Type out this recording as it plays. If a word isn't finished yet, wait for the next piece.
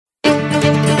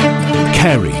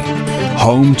Kerry,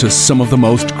 home to some of the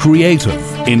most creative,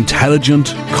 intelligent,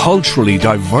 culturally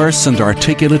diverse and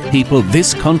articulate people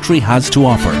this country has to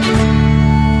offer.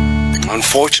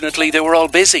 Unfortunately, they were all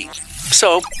busy,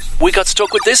 so we got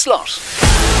stuck with this lot.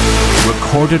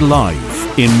 Recorded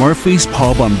live in Murphy's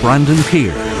Pub on Brandon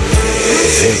Pier.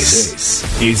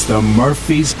 This is the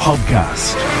Murphy's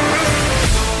Pubcast.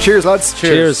 Cheers, lads.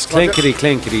 Cheers. Clinkety,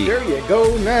 clinkety. There you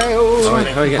go now.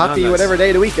 How are you getting Happy on, whatever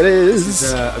day of the week it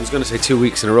is. I was going to say 2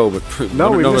 weeks in a row, but No,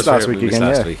 we missed last week again,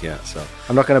 last yeah. week, yeah. So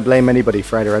I'm not going to blame anybody,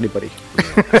 Fred or anybody.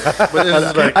 But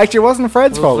it's like, Actually, it wasn't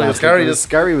Fred's fault. it was last Gary. week.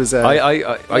 Gary was.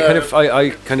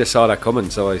 I kind of saw that coming,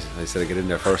 so I said I'd get in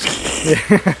there first.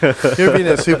 you're being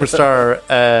a superstar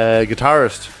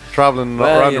guitarist, traveling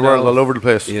Well, around you the world, know, all over the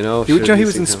place. You know, he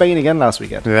was in Spain again last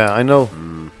weekend. Yeah, I know.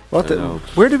 What? I know.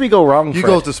 Where did we go wrong? You Fred?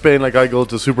 go to Spain like I go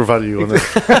to Super Value. And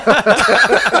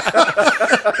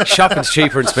Shopping's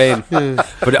cheaper in Spain.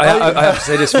 But I have to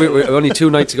say this: we only 2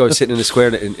 nights ago, I was sitting in a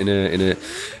square in a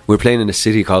we're playing in a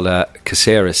city called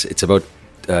Caceres. It's about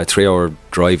a 3-hour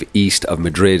drive east of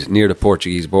Madrid, near the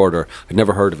Portuguese border. I'd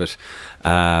never heard of it.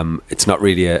 It's not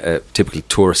really a typical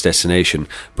tourist destination,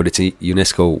 but it's a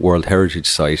UNESCO World Heritage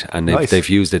Site, and they've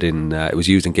used it in. It was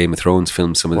used in Game of Thrones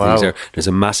films. Some of the things there. There's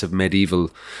a massive medieval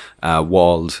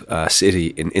walled city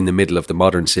in the middle of the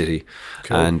modern city,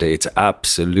 and it's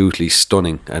absolutely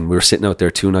stunning. And we were sitting out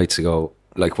there 2 nights ago.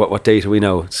 Like what date are we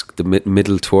now? It's the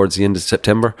middle towards the end of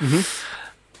September.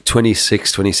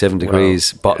 26, 27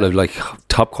 degrees. Bottle of like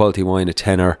top quality wine, a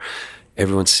tenner.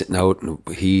 Everyone's sitting out in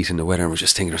the heat and the weather, and we're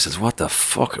just thinking to ourselves, what the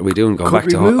fuck are we doing going back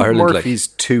to Ireland? Murphy's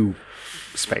to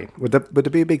Spain? Would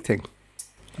it be a big thing?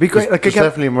 Be great. Like there's again,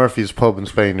 definitely Murphy's Pub in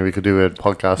Spain. We could do a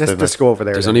podcast. let's go over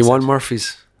there. There's then. only one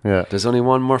Murphy's. Yeah. There's only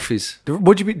one Murphy's.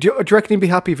 Would you be? Do you reckon you'd be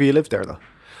happy if you lived there though?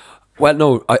 Well,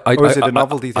 no, Or is it a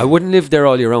novelty thing? I wouldn't live there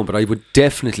all year round, but I would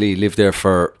definitely live there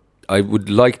for. I would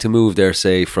like to move there,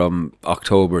 say, from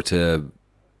October to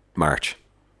March.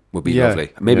 Would be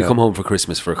lovely. Maybe come home for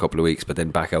Christmas for a couple of weeks, but then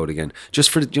back out again. Just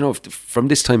for from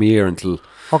this time of year until.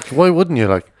 Why wouldn't you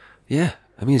like? Yeah,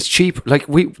 I mean it's cheap. Like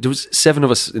there was 7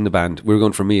 of us in the band. We were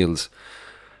going for meals,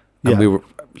 and we were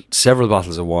several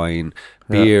bottles of wine,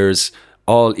 beers,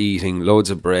 all eating, loads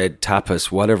of bread,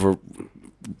 tapas, whatever.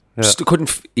 Just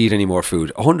couldn't eat any more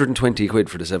food. 120 quid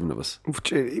for the 7 of us.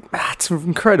 That's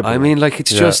incredible. I mean, like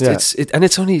it's just Yeah.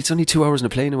 it's only 2 hours on a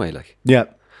plane away. Like Yeah.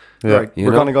 Right. You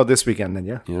We're know? going to go this weekend then,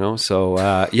 yeah? So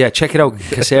check it out.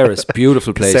 Caceres,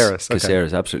 beautiful place. Caceres, okay.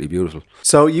 Caceres, absolutely beautiful.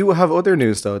 So you have other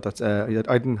news though that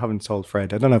I haven't told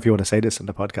Fred. I don't know if you want to say this in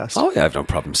the podcast. Oh yeah, I've no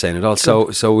problem saying it all.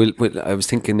 So I was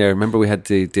thinking there. Remember we had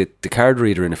the card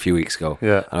reader in a few weeks ago.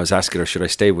 Yeah. And I was asking her, should I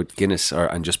stay with Guinness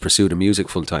and just pursue the music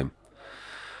full time?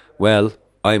 Well,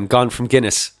 I'm gone from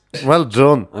Guinness. Well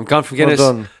done. I'm gone from Guinness.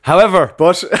 Well done. However,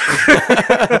 But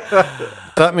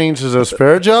That means there's a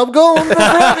spare job going for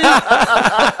Freddie.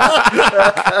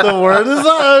 The word is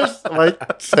ours.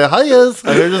 Like, say hi, yes.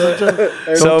 I heard there's a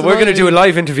job. so we're going to do a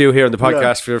live interview here on the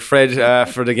podcast for Fred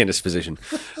for the Guinness position.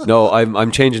 No,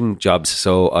 I'm changing jobs.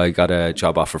 So I got a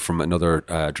job offer from another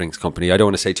drinks company. I don't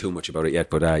want to say too much about it yet,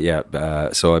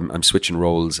 but so I'm switching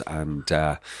roles and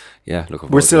look.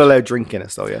 we're still allowed drink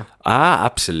Guinness though, yeah?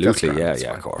 Absolutely, That's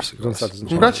of course.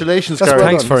 Congratulations, That's Gary. well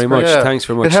Thanks done. very much. Yeah. Thanks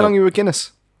very much. And how So- long are you with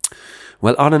Guinness?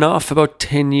 Well, on and off, about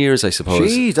 10 years, I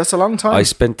suppose. Jeez, that's a long time. I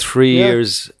spent 3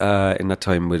 years in that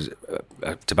time with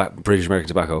British American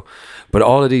Tobacco, but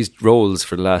all of these roles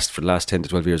for the last 10 to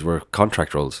 12 years were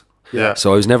contract roles. Yeah.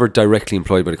 So I was never directly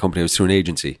employed by the company. I was through an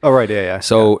agency. Oh, right, yeah.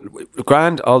 So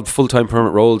grand, all full-time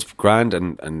permanent roles, grand,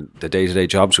 and the day-to-day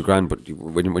jobs were grand. But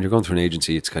when you're going through an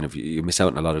agency, it's kind of you miss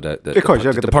out on a lot of the Of course, you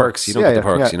don't get the perks. You don't get the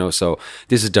perks, you know. So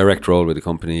this is a direct role with the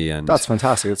company, and That's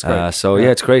fantastic. That's great. So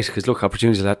it's great because look,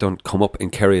 opportunities like that don't come up in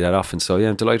Kerry that often. So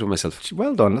I'm delighted with myself.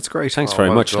 Well done. That's great. Thanks very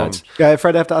well much, done. lads. Yeah,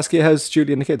 Fred, I have to ask you, how's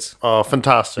Julie and the kids? Oh,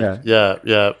 fantastic. Yeah.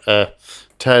 Yeah.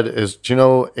 Ted is, do you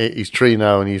know, he's 3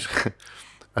 now and he's,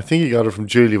 I think he got it from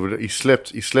Julie, but he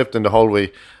slipped in the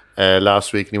hallway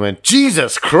last week and he went,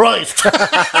 Jesus Christ.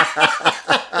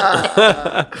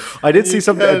 I did see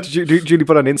something Julie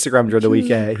put on Instagram during the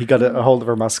week. He got a hold of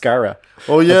her mascara.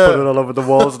 Oh, yeah. And put it all over the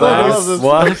walls of the house.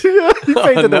 What? Yeah, he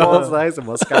painted the walls of the house with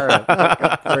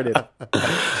mascara. Brilliant.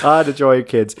 The joy of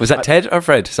kids. Was that Ted or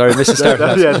Fred? Sorry, I missed the start.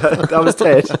 Yeah, that was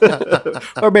Ted.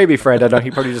 Or maybe Fred. I don't know.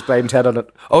 He probably just blamed Ted on it.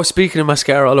 Oh, speaking of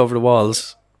mascara all over the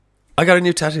walls, I got a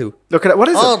new tattoo. Look at that. What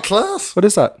is Oh, it? class. What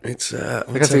is that? It's I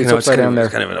can see it's upside down there.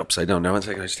 It's kind of an upside down there. 1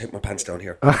 second, I just take my pants down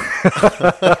here.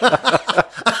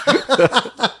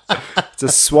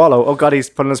 It's a swallow. Oh God, he's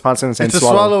putting his pants in and saying It's a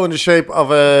swallow in the shape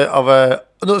of a.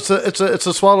 No, it's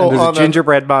a swallow And there's on a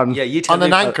gingerbread man. Yeah, you tell on me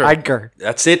an about- anchor. Anchor.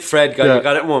 That's it, Fred. Yeah. You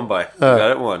got it one, boy. You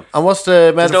got it one. And what's the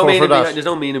There's metaphor for that? there's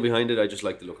no meaning behind it. I just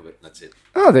like the look of it. That's it.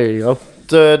 Oh, there you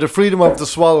go. The freedom of the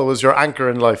swallow is your anchor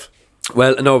in life.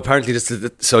 Well, no. Apparently, this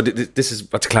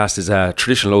is what's classed as a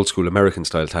traditional, old school American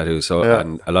style tattoo. So, Yeah.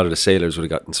 and a lot of the sailors would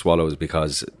have gotten swallows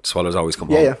because swallows always come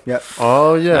home. Yeah.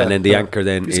 Oh yeah. And then the anchor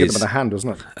then Just give is him in a hand, doesn't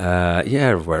it?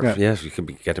 yeah, you can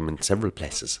get them in several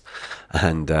places,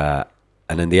 and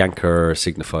then the anchor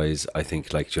signifies, I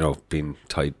think, like, you know, being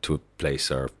tied to a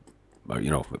place or you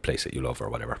know, a place that you love or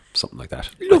whatever, something like that.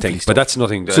 I think, but that's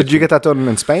nothing. So did you get that done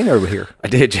in Spain or here? I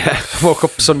did, yeah. Woke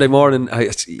up Sunday morning.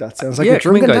 That sounds like a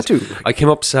drunken tattoo. I came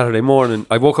up Saturday morning.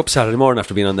 I woke up Saturday morning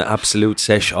after being on the absolute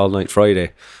sesh all night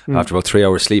Friday, after about 3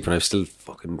 hours sleep, and I was still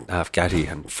fucking half gatty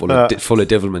and full of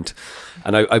devilment.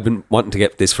 And I've been wanting to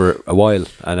get this for a while,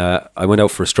 and I went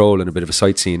out for a stroll and a bit of a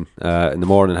sightseeing in the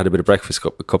morning, had a bit of breakfast,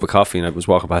 a cup of coffee, and I was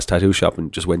walking past tattoo shop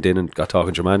and just went in and got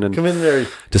talking to your man and Come in, Mary.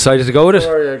 decided to go with it.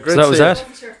 How are you? Great So that to was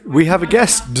see that. We have a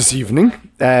guest this evening.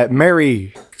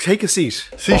 Mary, take a seat.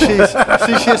 See, she's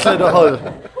like the hull.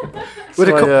 With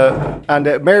a So, cup.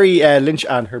 And Mary Lynch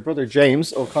and her brother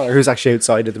James O'Connor, who's actually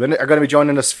outside at the minute, are going to be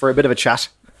joining us for a bit of a chat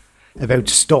about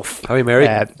stuff. How are you, Mary?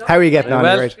 How are you getting on?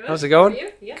 Well, Right? how's it going?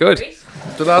 Yeah, Good. great.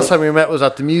 The last time we met was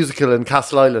at the musical in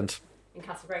Castle Island. In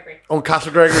Castle Gregory. Oh,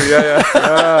 Castle Gregory, yeah.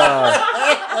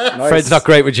 Fred's not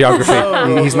great with geography.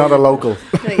 He's not a local.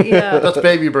 Yeah. That's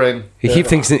baby brain. He keeps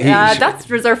thinking That's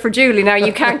reserved for Julie. Now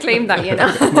you can't claim that, you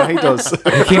know. No, he does.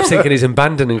 he keeps thinking he's in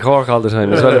Bandon in Cork all the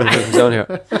time as well. When he comes down here.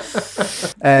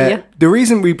 Yeah. The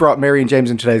reason we brought Mary and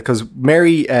James in today is because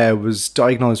Mary was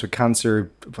diagnosed with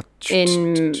cancer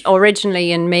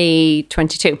Originally in May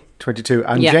 22. 22,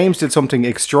 and Yeah. James did something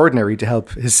extraordinary to help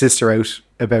his sister out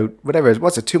about whatever.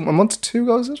 What's it? A month, 2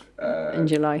 ago, is it? In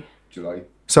July.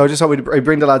 So I just thought we'd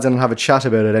bring the lads in and have a chat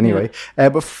about it anyway.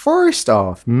 But first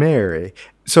off, Mary.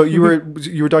 So you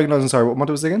were diagnosed. Sorry, what month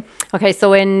was it again? Okay,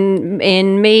 so in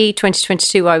May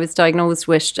 2022, I was diagnosed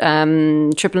with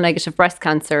triple negative breast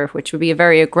cancer, which would be a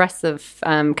very aggressive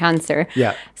cancer.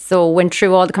 Yeah. So went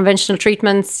through all the conventional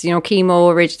treatments, you know,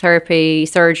 chemo, radiotherapy,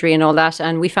 surgery, and all that,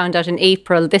 and we found out in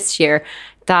April this year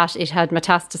that it had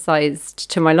metastasized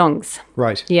to my lungs.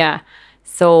 Right. Yeah.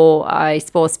 So I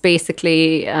suppose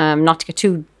basically, not to get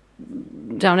too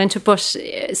down into it, but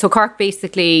so Cork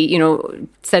basically, you know,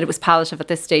 said it was palliative at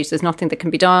this stage. There's nothing that can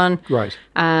be done. Right.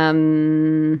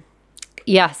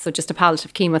 Yeah, so just a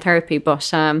palliative chemotherapy. But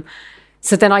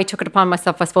so then I took it upon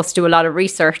myself, I suppose, to do a lot of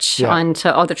research onto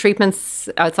other treatments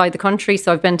outside the country.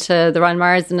 So I've been to the Royal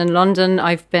Marsden in London.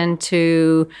 I've been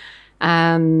to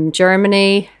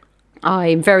Germany.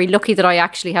 I'm very lucky that I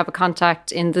actually have a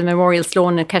contact in the Memorial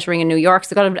Sloan in Kettering in New York.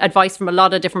 So I got advice from a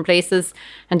lot of different places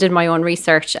and did my own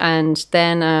research, and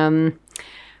then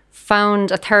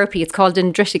found a therapy. It's called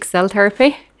dendritic cell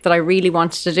therapy that I really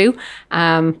wanted to do,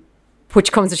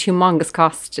 which comes at humongous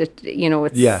cost.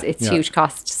 It's huge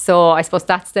cost. So I suppose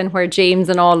that's then where James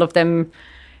and all of them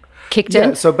kicked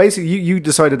in. So basically, you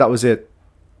decided that was it.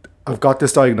 I've got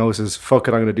this diagnosis. Fuck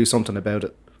it, I'm going to do something about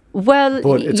it. Well,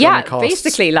 But it's yeah, gonna cost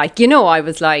basically, like, you know, I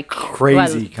was like,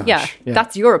 crazy well, cash. Yeah,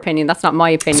 that's your opinion. That's not my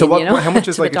opinion. So you know? how much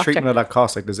is to like the a treatment doctor. of that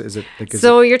cost? Like, is it? Like,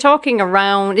 So you're talking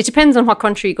around. It depends on what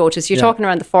country you go to. So you're talking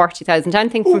around the 40,000.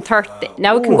 Anything from 30.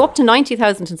 Now it can go up to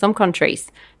 90,000 in some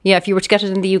countries. Yeah, if you were to get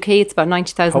it in the UK, it's about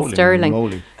 90,000 holy sterling.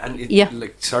 moly. And Yeah.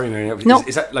 like, sorry, Mary. No.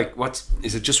 Is that like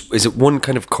is it one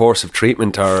kind of course of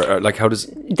treatment or like how does?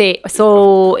 It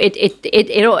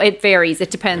varies. It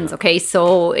depends. Okay,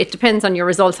 so it depends on your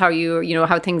results, how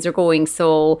how things are going.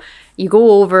 So you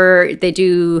go over. They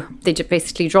just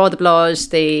basically draw the blood.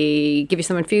 They give you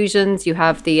some infusions. You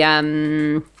have the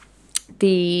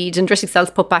dendritic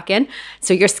cells put back in.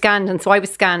 So you're scanned, and so I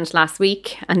was scanned last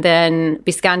week, and then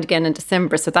be scanned again in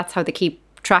December. So that's how they keep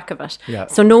track of it. Yeah.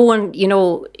 So no one,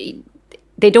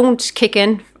 they don't kick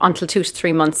in until 2 to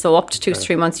 3 months. So up to 2 to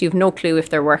 3 months, you have no clue if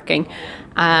they're working.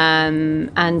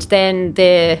 And then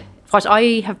what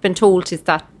I have been told is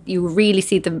that you really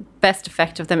see the best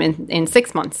effect of them in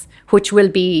 6 months, which will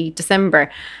be December.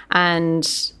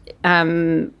 And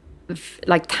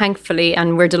thankfully,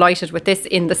 and we're delighted with this,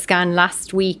 in the scan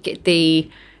last week, they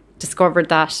discovered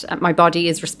that my body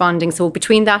is responding. So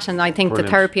between that and I think the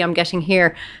therapy I'm getting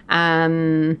here,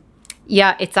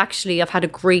 it's actually, I've had a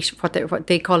great, what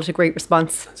they call it, a great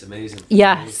response. That's amazing.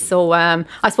 Yeah. So I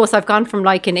suppose I've gone from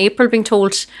like in April being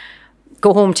told,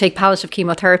 go home, take palliative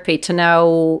chemotherapy, to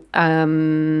now.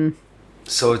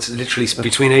 So it's literally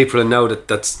between April and now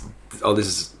that's all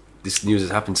this news has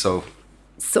happened. So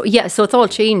So it's all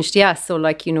changed. Yeah, so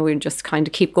like you just kind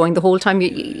of keep going the whole time.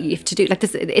 You have to do like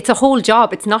this. It's a whole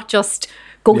job. It's not just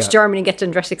go to Germany and get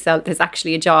dendritic cell. There's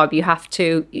actually a job. You have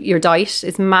to. Your diet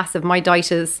is massive. My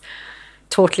diet is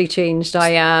totally changed. So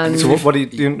what are you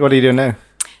doing? What are you doing now?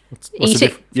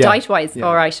 Eating diet wise.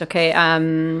 All right. Okay.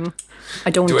 I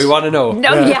don't. Do we want to know?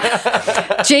 No,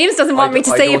 yeah. James doesn't want me to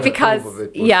say it because,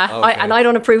 I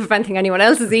don't approve of anything anyone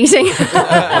else is eating.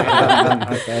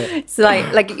 So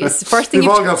like it's the first thing We've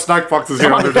all got snack boxes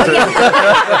here under the table.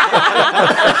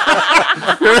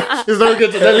 It's not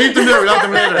good. Leave them there. We'll have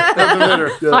them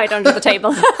later. Hide under the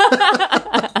table.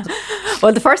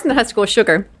 Well, the first thing that has to go is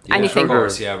sugar. Anything.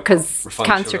 Because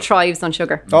cancer thrives on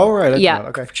sugar. Oh, right.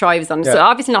 Thrives on. So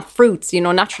obviously not fruits.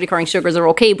 Naturally occurring sugars are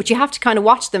okay, but you have to kind of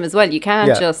watch them as well. You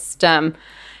can't just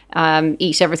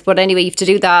eat everything. But anyway, you have to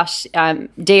do that.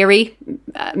 Dairy,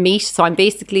 meat. So I'm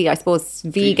basically, I suppose,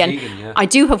 vegan. I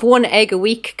do have one egg a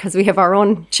week because we have our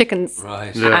own chickens.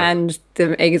 Right. And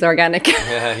the egg is organic.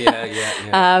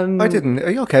 Yeah. I didn't.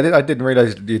 Are you okay? I didn't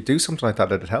realize you'd do something like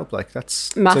that. It'd help. Like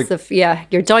that's massive.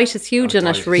 Your diet is huge in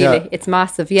it. Really, it's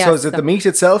massive. Yeah. So is it the meat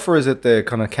itself, or is it the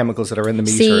kind of chemicals that are in the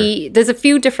meat? See, there's a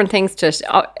few different things to it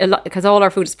because all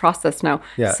our food is processed now.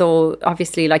 Yeah. So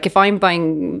obviously, like if I'm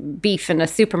buying beef in a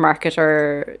supermarket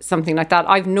or something like that,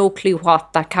 I've no clue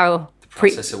what that cow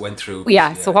process it went through.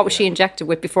 So what was she injected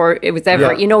with before it was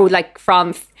ever? Like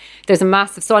from. There's a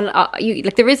massive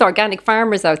there is organic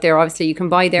farmers out there. Obviously, you can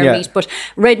buy their meat, but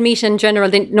red meat in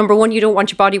general. Number one, you don't want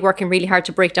your body working really hard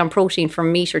to break down protein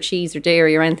from meat or cheese or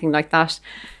dairy or anything like that.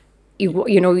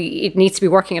 It needs to be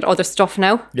working at other stuff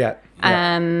now.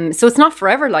 So it's not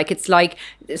forever. Like it's like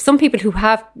some people who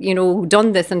have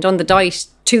done this and done the diet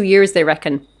 2 years, they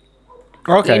reckon.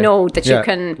 Okay. That you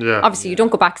can obviously you don't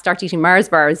go back start eating Mars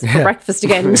bars for breakfast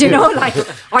again, or the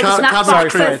snack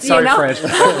boxes,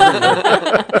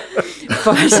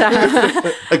 But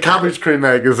a cabbage cream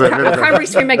egg is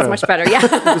cabbage cream egg is much better.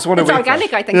 It's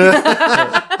organic, I think.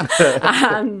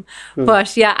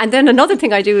 But and then another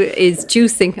thing I do is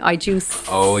juicing. I juice.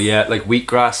 Oh yeah, like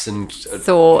wheatgrass and.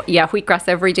 So wheatgrass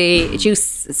every day.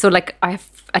 Juice. So like I have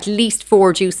at least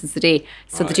 4 juices a day.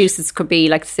 So the juices could be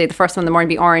like, say, the first one in the morning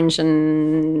be orange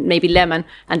and maybe lemon,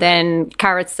 and then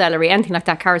carrot, celery, anything like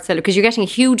that. Carrot, celery, because you're getting a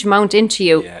huge amount into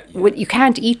you. You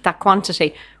can't eat that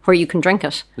quantity where you can drink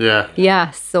it.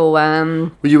 So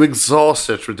were you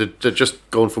exhausted or did just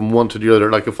going from one to the other?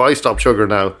 Like if I stop sugar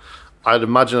now, I'd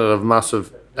imagine I'd have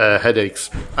massive headaches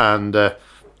and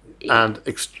I'd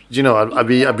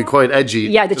be quite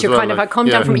edgy. That you're kind of come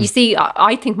down from. You see,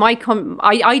 I think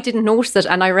I didn't notice it,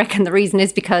 and I reckon the reason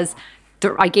is because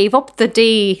I gave up the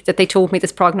day that they told me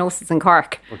this prognosis in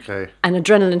Cork. Okay. And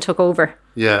adrenaline took over.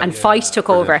 And fight took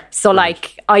over. So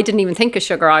like I didn't even think of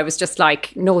sugar. I was just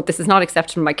like, no, this is not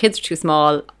acceptable. My kids are too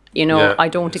small. I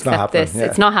don't accept this.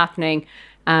 It's not happening.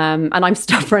 And I'm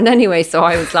stubborn anyway, so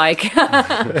I was like,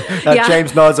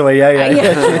 James nods away.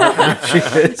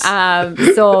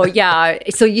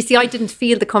 So you see, I didn't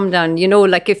feel the come down.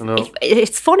 Like if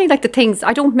it's funny, like the things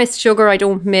I don't miss sugar. I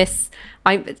don't miss.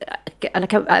 I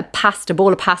like a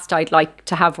bowl of pasta. I'd like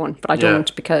to have one, but I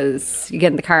don't because you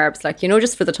get in the carbs. Like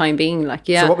just for the time being. Like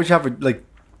So what would you have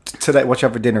today? What you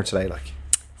have for dinner today? Like.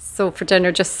 So for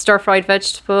dinner, just stir-fried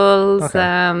vegetables,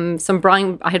 some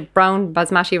brown. I had brown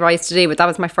basmati rice today, but that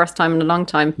was my first time in a long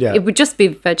time. It would just be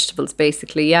vegetables,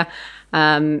 basically.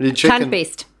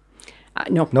 Plant-based.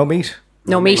 No meat.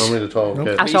 No meat. No meat at all.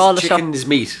 Okay. At all. Chicken is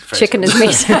meat. Chicken is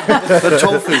meat. The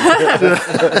tofu.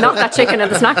 Not that chicken in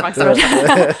the snack box.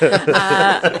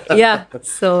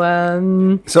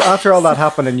 So after all that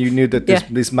happened, and you knew that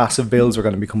these massive bills were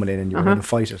going to be coming in, and you were going to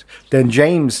fight it, then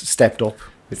James stepped up.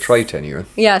 They tried to anyway.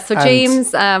 So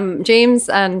James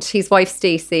and his wife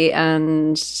Stacey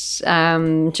and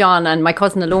John and my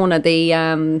cousin Alona,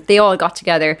 they all got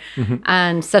together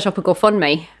and set up a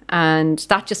GoFundMe, and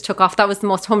that just took off. That was the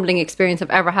most humbling experience I've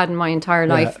ever had in my entire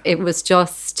life. It was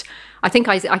just, I think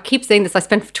I keep saying this, I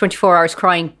spent 24 hours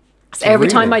crying. So every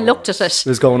time I looked at it, it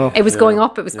was going up. It was going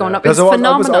up. It was going up. It was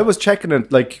phenomenal. I was checking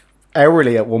it like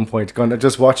hourly at one point,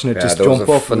 just watching it just jump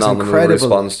up. Phenomenal it was incredible.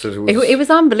 Response to it. It was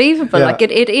unbelievable. Like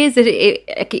it is.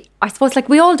 I suppose like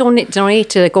we all donate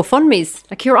to GoFundMe's.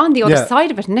 Like you're on the other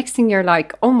side of it. Next thing you're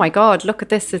like, oh my God, look at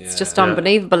this. It's just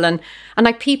unbelievable. And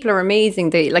like people are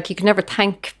amazing. They like you can never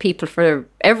thank people for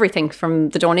everything from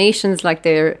the donations. Like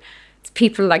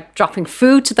people like dropping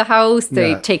food to the house.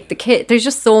 They take the kit. There's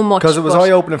just so much. Because it was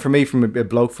eye opening for me from a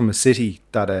bloke from a city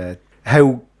that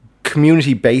how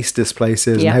community-based this place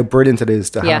is and how brilliant it is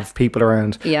to have people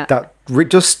around that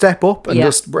just step up and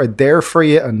just are there for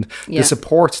you, and the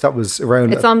support that was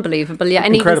around. It's unbelievable,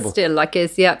 and incredible.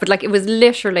 Even still, but like it was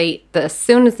literally as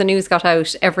soon as the news got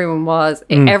out, everyone was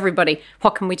everybody.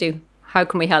 What can we do? How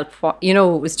can we help? What it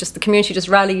was just the community just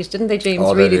rallied, didn't they,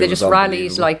 James? Really, they just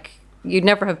rallied like you'd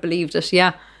never have believed it.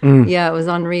 Yeah, it was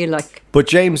unreal. Like, but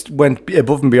James went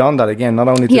above and beyond that again. Not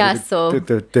only did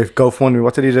the GoFundMe,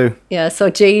 what did he do? Yeah, so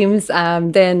James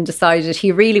then decided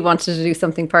he really wanted to do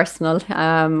something personal.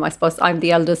 I suppose I'm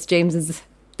the eldest. James is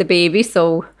the baby,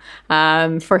 so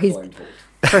for his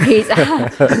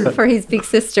big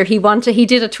sister, he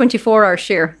did a 24-hour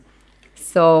shear.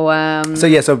 So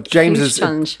James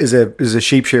is a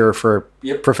sheep shearer for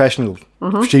professional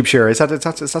sheep shearer. Is that the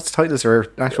title or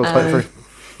actual title for?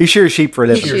 He shears sheep for a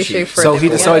living. So he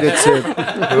decided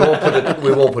to.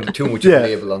 We won't put too much of a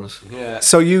label on it. Yeah.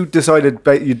 So you decided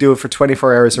you do it for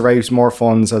 24 hours to raise more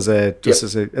funds as a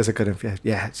kind of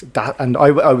that, and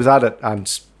I was at it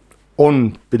and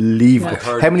unbelievable.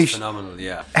 How many? Phenomenal.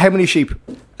 Yeah. How many sheep?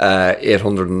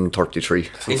 833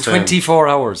 in 24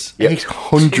 hours.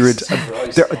 800.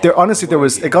 There honestly,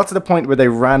 it got to the point where they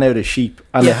ran out of sheep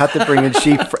and they had to bring in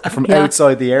sheep from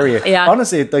outside the area. Yeah.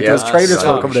 Honestly, those traders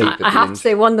were coming out. I have to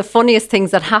say, one of the funniest things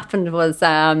that happened was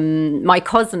my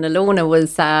cousin Alona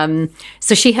was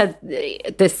so she had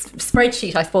this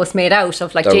spreadsheet, I suppose, made out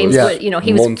of like James. He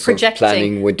was months projecting. Of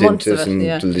planning went into it, and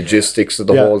the logistics of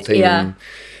the whole thing. Yeah. And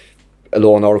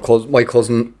Alona, my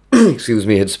cousin,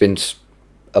 had spent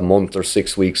a month or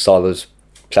 6 weeks solid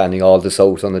planning all this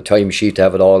out on a timesheet to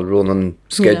have it all run on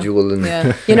schedule. And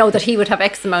that he would have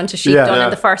X amount of sheep done in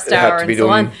the first hour and so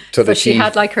on. So she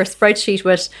had like her spreadsheet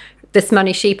with this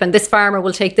many sheep, and this farmer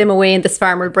will take them away and this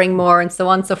farmer will bring more, and so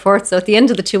on and so forth. So at the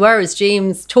end of the 2 hours,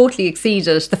 James totally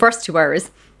exceeded the first 2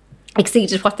 hours.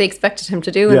 Exceeded what they expected him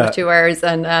to do in the 2 hours,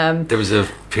 and there was a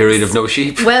period of no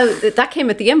sheep. Well, that came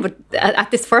at the end, but at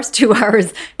this first 2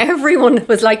 hours, everyone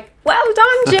was like, "Well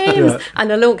done, James!"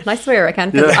 And Alone, can I swear I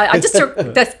can? I just took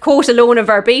this quote Alona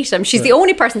verbatim. She's the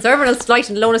only person, so everyone else liked,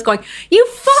 and Alona's going, "You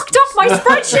fucked up my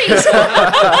spreadsheet."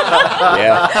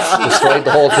 Destroyed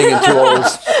the whole thing in 2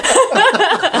 hours.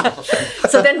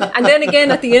 So then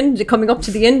again at the end, coming up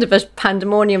to the end of it,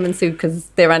 pandemonium ensued because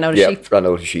they ran out of sheep. Ran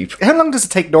out of sheep. How long does it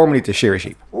take normally to shear a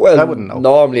sheep? Well, I wouldn't know.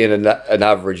 Normally in an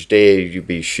average day, you'd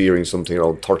be shearing something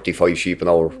around 35 sheep an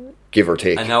hour, give or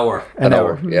take. An hour,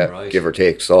 yeah, right. Give or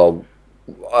take. So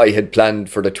I had planned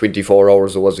for the 24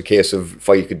 hours. It was a case of if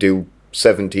I could do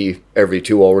 70 every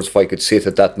 2 hours, if I could sit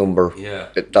at that number. Yeah,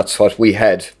 that's what we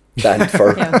had planned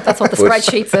for. That's what the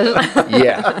spreadsheet said.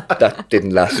 That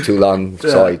didn't last too long.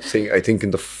 So I think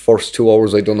in the first 2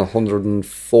 hours I done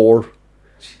 104.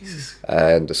 Jesus.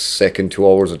 And the second 2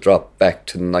 hours it dropped back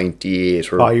to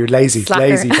 98. You're lazy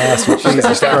bastard.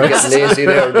 I started getting lazy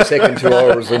there in the second 2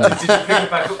 hours. Did you pick it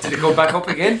back up? Did it go back up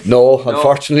again? No,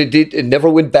 unfortunately it never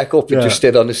went back up. It just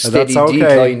stayed on a steady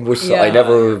decline. I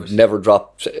never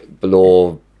dropped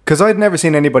below. Because I'd never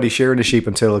seen anybody shearing a sheep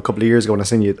until a couple of years ago, and I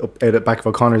seen you up out at back of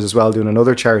O'Connor's as well doing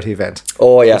another charity event.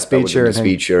 Oh yeah, speed shear,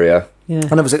 yeah.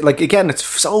 And it was like, again, it's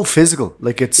so physical.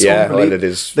 Like it's it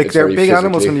is. Like they're big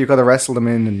animals when you've got to wrestle them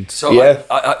in. And so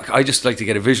I just like to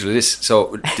get a visual of this.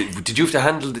 So did you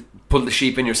have to pull the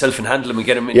sheep in yourself and handle them and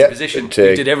get them into position?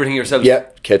 You did everything yourself. Yeah,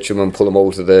 catch them and pull them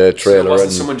out of the trailer. So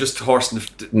wasn't someone just horsing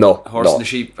the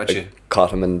sheep at you?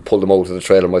 Caught them and pulled them out of the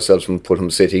trailer myself and put them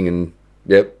sitting and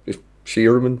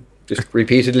shear them and just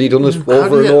repeatedly done it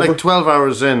over and over. Like 12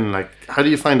 hours in, like how do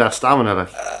you find that stamina?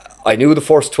 I knew the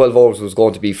first 12 hours was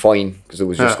going to be fine because it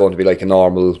was just going to be like a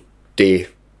normal day.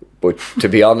 But to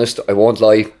be honest, I won't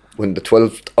lie, when the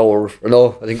 12th hour,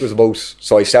 I think it was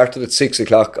so I started at 6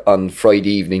 o'clock on Friday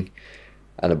evening,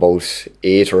 and about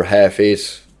 8 or half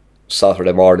 8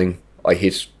 Saturday morning, I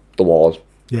hit the wall.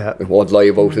 Yeah. I won't lie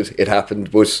about it. It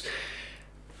happened, but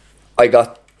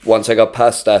once I got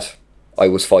past that, I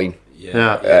was fine.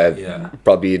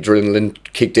 Probably adrenaline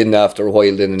kicked in after a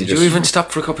while then. Did you even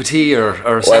stop for a cup of tea or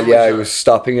a sandwich? Well, I was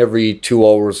stopping every 2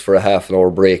 hours for a half an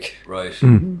hour break. Right.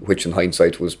 Which in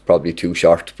hindsight was probably too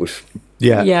short, but...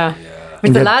 Yeah.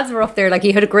 But the lads were up there, like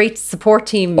he had a great support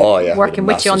team working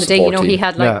with you on the day. He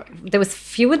had there was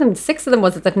few of them, 6 of them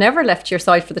was it, that never left your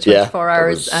side for the 24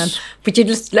 hours. But you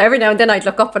just every now and then I'd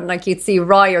look up and like you'd see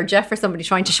Roy or Jeff or somebody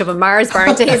trying to shove a Mars bar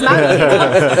into his mouth.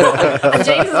 And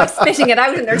James was like spitting it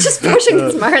out and they're just pushing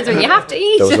this Mars when you have to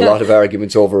eat. There was a lot of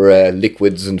arguments over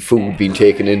liquids and food being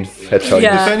taken in at times.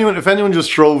 If anyone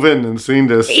just drove in and seen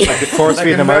this, force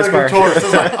feeding a Mars bar. Tourist,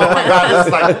 it's like, oh my god,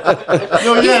 it's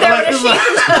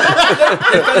like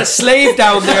They've got a slave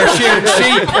down there shearing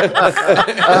sheep.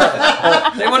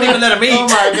 They won't even let him eat. Oh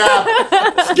my God.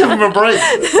 Let's give him a break.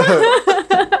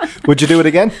 Would you do it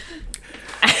again?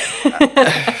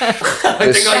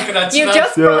 I think I could answer You that.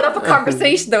 just brought up a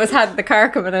conversation that was had in the car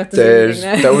coming out. There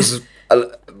was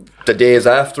the days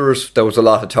after. There was a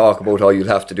lot of talk about how you'll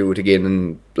have to do it again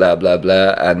and blah blah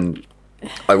blah. And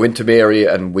I went to Mary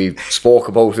and we spoke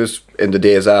about it in the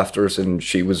days after, and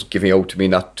she was giving out to me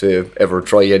not to ever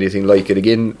try anything like it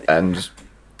again. And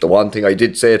the one thing I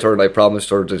did say to her, and I promised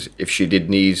her that if she did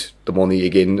need the money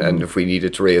again, and if we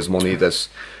needed to raise money, that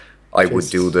I would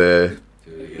do the.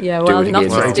 Yeah, well, not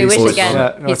just do it again.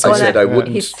 I said I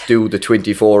wouldn't do the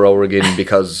 24-hour again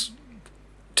because,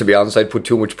 to be honest, I'd put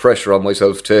too much pressure on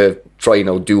myself to try and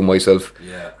outdo myself.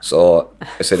 Yeah. So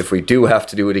I said if we do have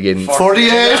to do it again,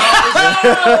 48.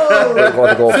 I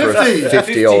want to go for a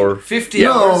 50 hour. 50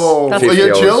 No, hours. are you 50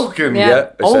 hours. joking?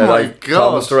 Yeah. I Oh said my I God.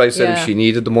 promised her. I said Yeah. if she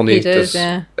needed the money, He did, this,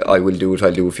 yeah. I will do it.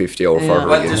 I'll do a 50 hour for her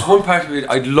Well, again. there's one part of it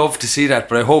I'd love to see that,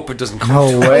 but I hope it doesn't come.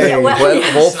 No way. Well,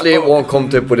 hopefully it won't come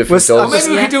to it, but if it Was- does, Maybe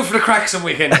we could do it for the crack some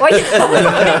weekend.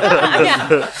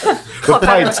 Yeah. With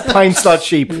pint slot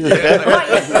sheep.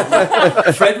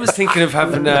 Fred was thinking of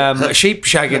having a sheep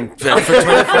shagging for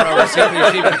 24 hours. Having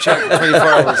a sheep shag for 24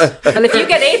 hours. Well, if you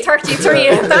get 8:33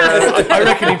 in that, I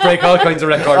reckon he'd break all kinds of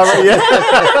records.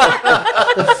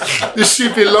 The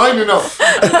sheep be lining up.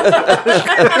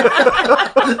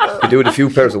 we do it a few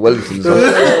pairs of Wellingtons.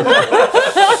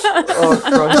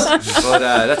 But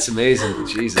that's amazing.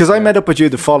 Jesus. Because I met up with you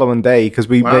the following day because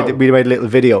we made a little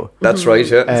video. That's right,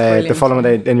 yeah. The following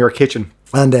day in your kitchen,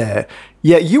 and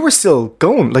yeah, you were still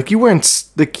going. Like you weren't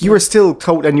like you were still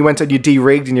and you went and you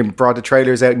de-rigged and you brought the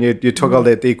trailers out and you took all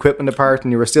the equipment apart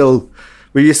and you were still.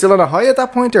 Were you still on a high at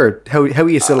that point, or how are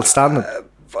you still standing?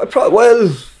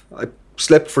 I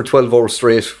slept for 12 hours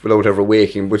straight without ever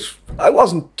waking, but I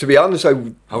wasn't, to be honest.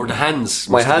 How were the hands?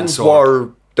 My hands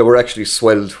were actually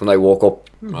swelled when I woke up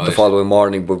the following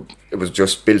morning, but it was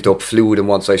just built up fluid, and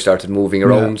once I started moving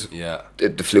around,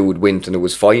 the fluid went and it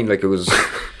was fine. Like it was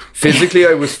physically,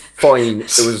 I was fine.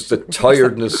 It was the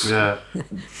tiredness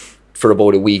for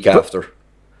about a week after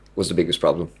was the biggest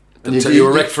problem. So you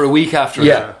were wrecked for a week after?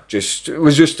 Yeah, it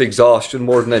was just exhaustion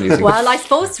more than anything. well, I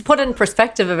suppose to put in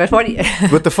perspective of it, what do you?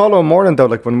 But the following morning, though,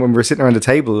 like when we were sitting around the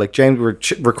table, like James, we were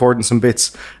recording some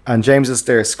bits, and James is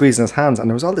there squeezing his hands, and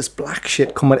there was all this black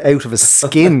shit coming out of his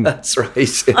skin. That's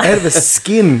right. Out of his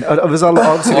skin. It was all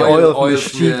obviously the oil from the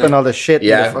sheep and all the shit,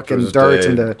 and the fucking dirt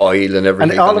and the oil and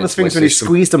everything. And all of his fingers when he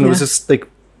squeezed them, it was just like.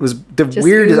 Was the Just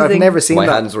weirdest. I've oozing. never seen My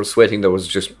that. hands were sweating. There was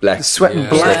just black Sweating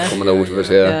stuff black. coming out of it.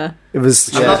 Yeah. It was.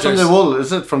 And that's from the wool,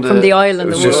 is it? From From the oil and It the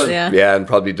was wool, just, yeah. and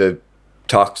probably the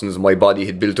toxins my body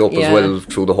had built up as Yeah. well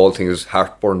through the whole thing. As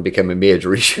heartburn became a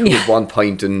major issue at one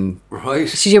point, and Right.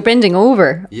 So you're bending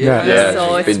over. Yeah.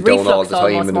 So it's it's been down all reflux the time,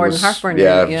 almost and more it than was heartburn.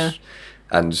 yeah.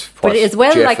 And what as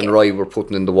well, Jeff like- and Rye were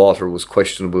putting in the water was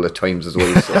questionable at times as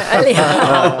well. So. Well,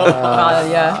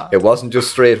 yeah. It wasn't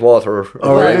just straight water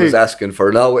I really? was asking for.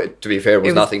 Now, to be fair, it was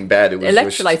It was nothing bad. It was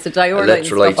Electrolytes, just the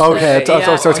diuretics and electrolytes. stuff. Okay, I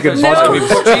was to get No.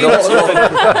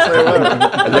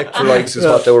 Electrolytes is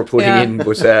what they were putting Yeah. in.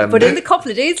 But in the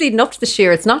couple of days leading up to the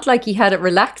shear, it's not like he had it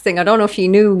relaxing. I don't know if you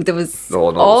knew there was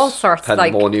No, all it's sorts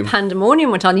pandemonium. like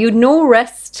pandemonium went on. You had no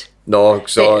rest. No,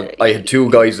 so I had two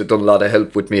guys that done a lot of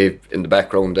help with me in the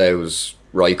background. There was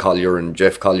Rye Collier and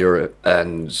Jeff Collier,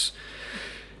 and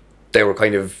they were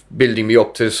kind of building me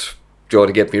up to it,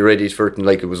 to get me ready for it. And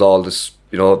like it was all this,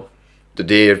 the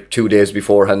day or 2 days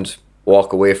beforehand,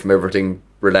 walk away from everything,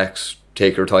 relax,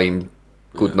 take your time,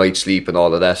 good night's sleep, and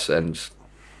all of that. And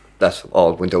that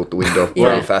all went out the window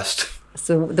very fast.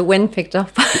 So the wind picked up.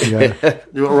 Yeah.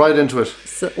 You went right into it.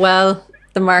 So, well,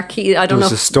 the marquee, I don't There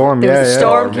know. was a storm, There was yeah, a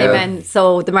storm yeah. came Yeah. in.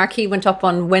 So the marquee went up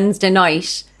on Wednesday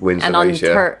night. Wednesday and on night,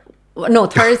 yeah.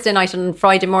 Thursday night and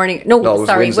Friday morning. No, it was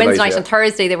Wednesday Wednesday night night, and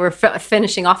Thursday they were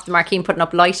finishing off the marquee and putting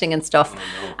up lighting and stuff.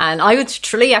 And I was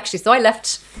Tralee actually, so I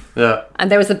left. Yeah. And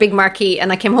there was a big marquee,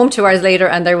 and I came home 2 hours later,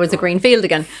 and there was a green field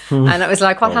again. And it was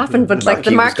like, what happened? But like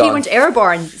the marquee was marquee gone. went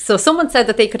airborne. So someone said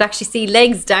that they could actually see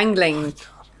legs dangling.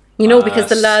 Because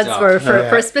the lads stop. were for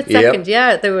a split Yep. second.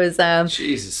 Yeah, there was.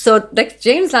 Jesus. So like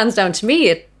James Lansdowne to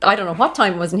me, I don't know what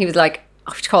time it was, and he was like,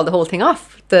 "I have to call the whole thing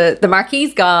off. The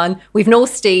marquee's gone. We've no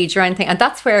stage or anything." And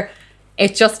that's where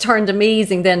it just turned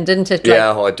amazing. Then didn't it?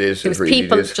 Yeah, it did. There was It really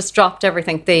people did. just dropped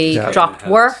everything. They dropped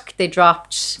work. They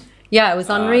dropped. Yeah, it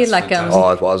was unreal. that's Like fantastic. Oh,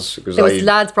 it was. Because there was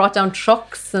lads brought down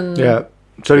trucks and Yeah.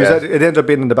 So it ended up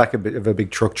being in the back of a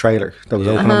big truck trailer that was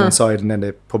open on one side, and then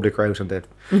the public route and the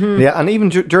and even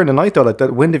during the night though, like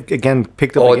that wind again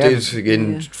picked up. It did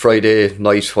again Friday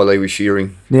night while I was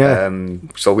shearing. Yeah.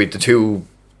 So we had the two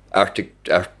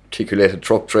articulated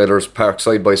truck trailers parked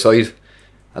side by side,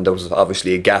 and there was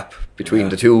obviously a gap between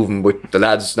the two of them. But the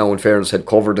lads, now in fairness, had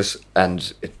covered it,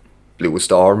 and it blew a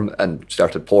storm and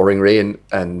started pouring rain,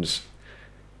 and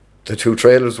the two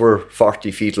trailers were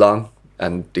 40 feet long.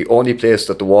 And the only place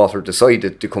that the water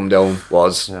decided to come down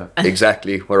was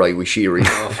exactly where I was shearing,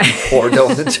 poured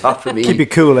down on top of me. Keep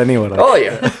it cool anyway. Like. Oh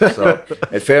yeah. So,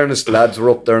 in fairness, the lads were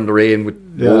up there in the rain with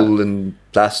wool and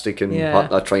plastic and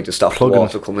whatnot, trying to stop the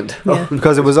water coming down. Yeah.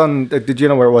 Because it was on. Did you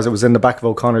know where it was? It was in the back of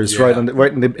O'Connor's, right in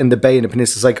the bay in the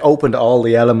peninsula. It's like open to all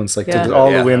the elements, like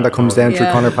all the wind that comes down through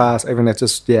Connor Pass. Everything that's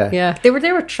just Yeah, they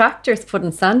were tractors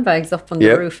putting sandbags up on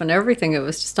the roof and everything. It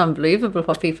was just unbelievable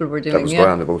what people were doing. That was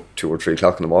around about 2 or 3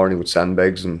 o'clock in the morning with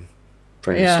sandbags and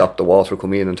trying to stop the water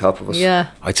coming in on top of us.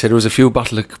 Yeah, I'd say there was a few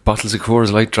bottles of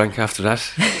Coors Light drank after that.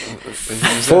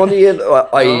 Funny,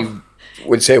 I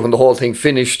would say when the whole thing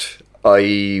finished,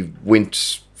 I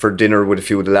went for dinner with a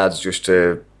few of the lads just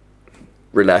to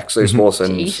relax, I suppose,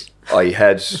 and I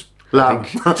had lamb.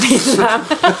 I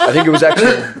think it was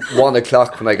actually 1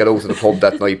 o'clock when I got out of the pub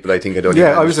that night, but I think I'd only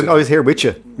I was here with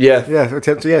you.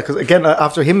 Because again,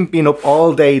 after him being up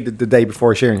all day the day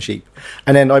before shearing sheep,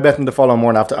 and then I met him the following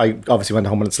morning after I obviously went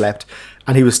home and slept,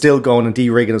 and he was still going and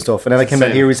de-rigging and stuff, and then I came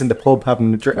down here, he was in the pub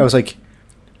having a drink. I was like,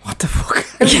 what the fuck?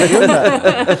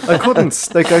 I couldn't.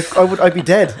 Like, I'd be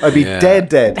dead. I'd be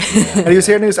dead. And he was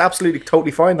here and he was absolutely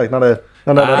totally fine. Like, not a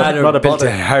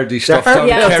bother. Hardly stuffed down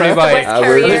Kerry by. I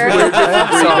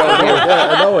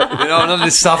know it. None of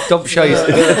this soft up shite.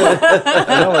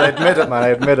 I know it. I admit it, man. I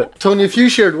admit it. Tony, if you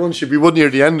shared one sheep, you wouldn't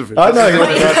hear the end of it. I know.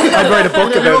 I'd write a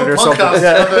book about it or something.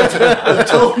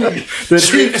 Tony,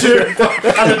 sheep shear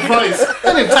and advice.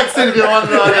 Any text in if you want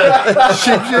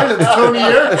sheep shear. It's Tony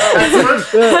here.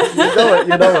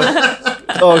 Excellent. You know it.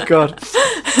 Oh God.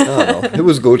 No, it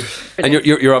was good. And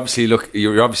you're obviously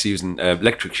using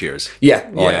electric shears. Yeah.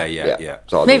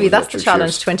 So maybe that's the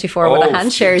challenge. 24 with a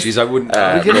hand shears. Jeez, I wouldn't.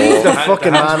 We can leave the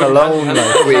fucking man alone.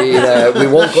 Like. We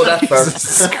won't go that far.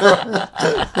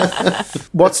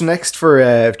 What's next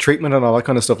for treatment and all that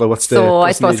kind of stuff? Like, what's the? So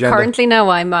I suppose currently now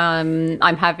I'm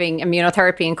having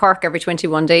immunotherapy in Cork every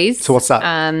 21 days. So what's that?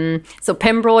 So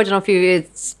Pembro. I don't know if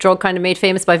it's a drug kind of made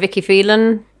famous by Vicky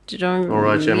Phelan. All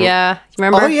right, Gemma. Yeah,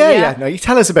 remember? Oh yeah. No, you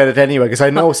tell us about it anyway, because I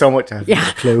know so much. I have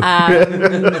no clue.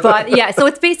 But yeah, so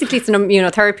it's an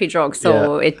immunotherapy drug.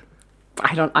 So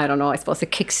I don't know. I suppose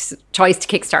it tries to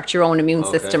kickstart your own immune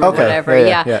system or whatever.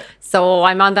 Yeah. So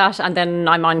I'm on that, and then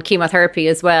I'm on chemotherapy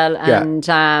as well.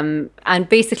 And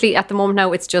basically at the moment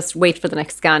now, it's just wait for the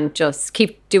next scan. Just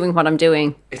keep doing what I'm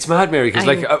doing. It's mad, Mary, because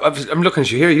I'm looking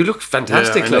at you here. You look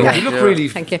fantastic. You look really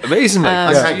amazing.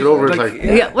 I can't get over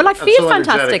it. Well, I feel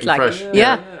fantastic. Like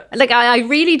I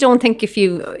really don't think if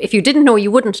you didn't know, you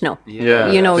wouldn't know.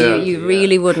 Yeah. You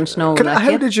really wouldn't know.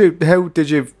 How did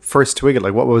you first twig it?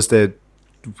 Like, what was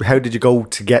how did you go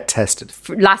to get tested?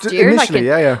 Last year? Initially,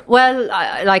 Well,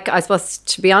 I suppose,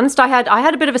 to be honest, I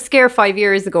had a bit of a scare 5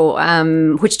 years ago,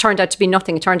 which turned out to be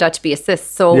nothing. It turned out to be a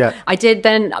cyst. So I did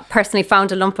then personally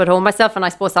found a lump at home myself, and I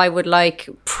suppose I would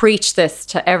preach this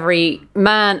to every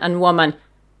man and woman.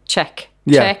 Check.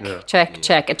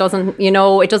 It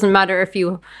doesn't matter if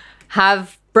you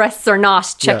have breasts or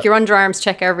not. Check your underarms,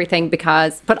 check everything,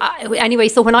 anyway,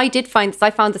 so when I did find this,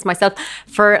 I found this myself.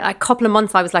 For a couple of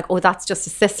months I was like, oh, that's just a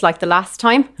cyst like the last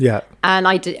time. And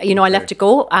I did, I let it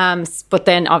go, but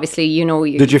then obviously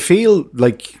did you feel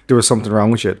like there was something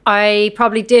wrong with you? I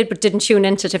probably did, but didn't tune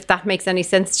into it, if that makes any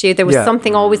sense to you. There was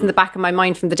something always in the back of my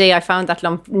mind from the day I found that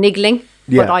lump niggling.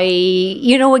 But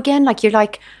again, you're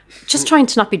just trying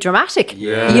to not be dramatic.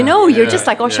 You're just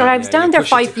like, sure, I was down there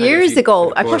 5 years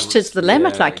ago. I pushed it to the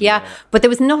limit, But there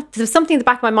was something in the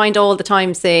back of my mind all the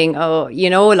time saying,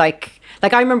 like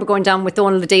I remember going down with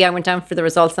Donald the day I went down for the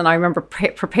results, and I remember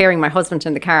preparing my husband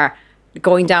in the car,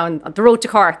 going down the road to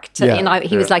Cork.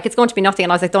 He was like, it's going to be nothing.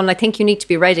 And I was like, Donald, I think you need to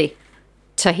be ready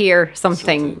to hear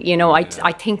something.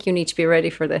 I think you need to be ready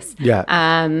for this.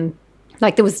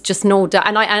 There was just no doubt.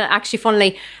 And actually,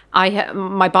 funnily,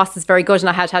 my boss is very good, and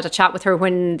I had a chat with her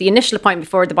when the initial appointment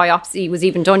before the biopsy was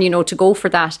even done, to go for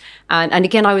that. And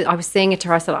again, I was saying it to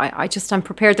her. I said, I'm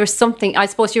prepared. There's something, I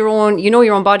suppose, your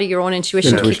own body, your own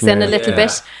intuition kicks in a little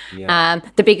bit.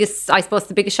 The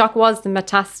biggest shock was the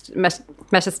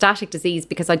metastatic disease,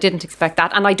 because I didn't expect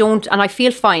that, and I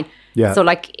feel fine. So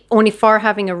only for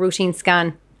having a routine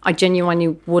scan I genuinely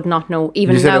would not know.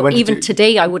 Even now, even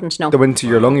today, I wouldn't know. They went to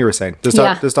your lung, you were saying. Does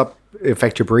that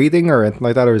affect your breathing or anything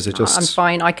like that, or is it just? I'm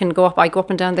fine. I can go up. I go up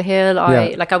and down the hill.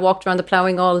 I walked around the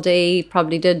ploughing all day.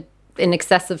 Probably did in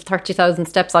excess of 30,000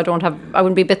 steps. I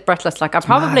wouldn't be a bit breathless. Like I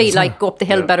probably go up the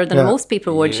hill better than most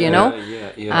people would. You know.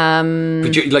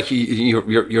 But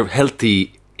you're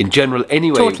healthy in general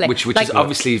anyway, totally. which is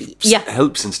obviously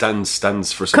helps and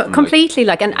stands for something. Completely,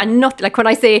 and not like when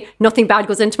I say nothing bad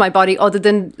goes into my body other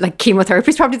than like chemotherapy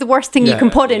is probably the worst thing you can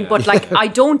put in, but like I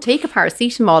don't take a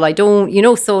paracetamol, I don't,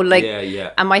 so like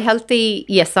am I healthy?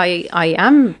 Yes, I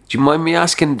am. Do you mind me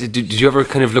asking, did you ever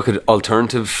kind of look at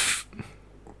alternative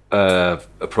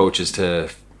approaches to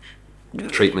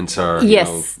treatments or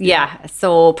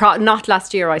so not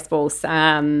last year, I suppose.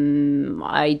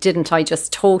 I didn't. I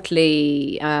just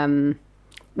totally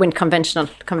went conventional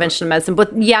medicine.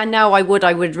 But now I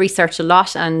would research a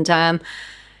lot, and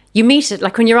you meet it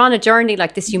like when you're on a journey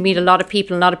like this. You meet a lot of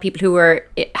people who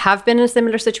have been in a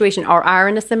similar situation or are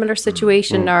in a similar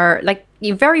situation, or like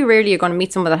you very rarely are going to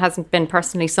meet someone that hasn't been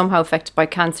personally somehow affected by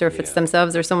cancer, if it's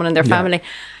themselves or someone in their family.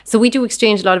 So we do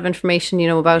exchange a lot of information,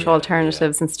 about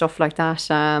alternatives and stuff like that.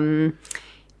 So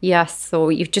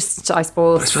you just, I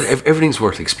suppose everything's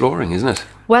worth exploring, isn't it?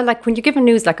 Well, like when you're given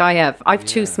news like I've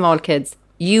 2 small kids.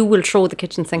 You will throw the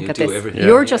kitchen sink at this.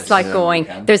 You're just going,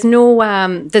 there's no,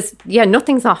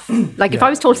 nothing's off. Like if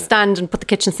I was told to stand and put the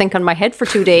kitchen sink on my head for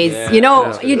 2 days, you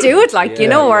do it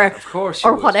or of course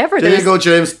or whatever. There you go,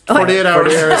 James. 48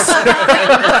 hours.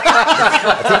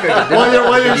 While you're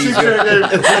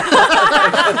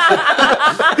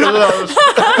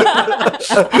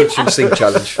kitchen sink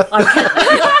challenge.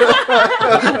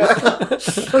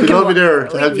 I'll be there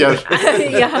to help you out.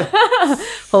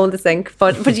 Hold the sink.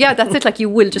 But that's it. Like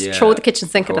you will just throw the kitchen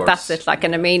sink at it. That's it. Like,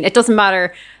 and I mean, it doesn't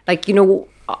matter. Like,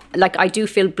 like I do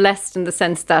feel blessed in the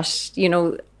sense that,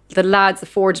 the lads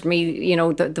afforded me,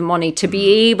 the money to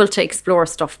be able to explore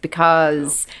stuff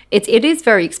because it is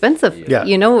very expensive.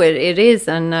 It is.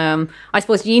 And I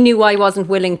suppose you knew I wasn't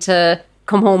willing to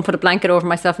come home, put a blanket over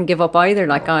myself and give up either.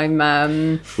 Like I'm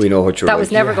we know what you're that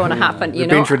was never going to happen. You've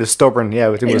been through the stubborn,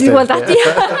 with him. Well,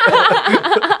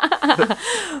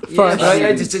 but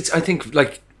I think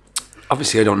like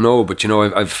obviously I don't know, but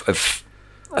I've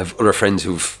other friends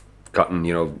who've gotten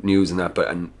news and that,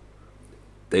 and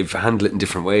they've handled it in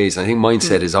different ways. I think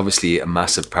mindset is obviously a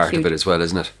massive part of it as well,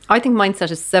 isn't it? I think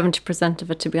mindset is 70% of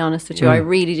it, to be honest with you. I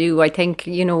really do. I think,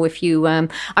 if you... I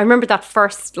remember that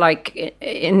first,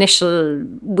 initial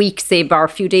week, say, or a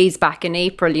few days back in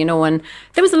April, and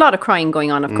there was a lot of crying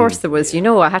going on. Of course there was,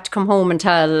 I had to come home and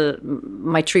tell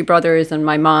my 3 brothers and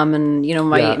my mom and,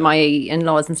 my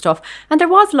in-laws and stuff. And there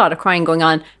was a lot of crying going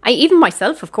on. Even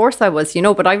myself, of course I was,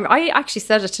 but I actually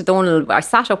said it to Donald. I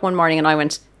sat up one morning and I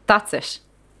went, that's it.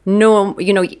 No,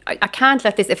 I can't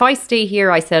let this. If I stay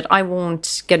here, I said, I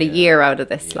won't get a year out of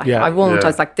this. I won't. I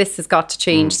was like, this has got to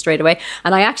change straight away.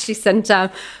 And I actually sent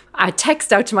a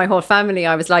text out to my whole family.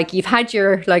 I was like, you've had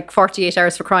your 48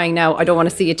 hours for crying now. I don't want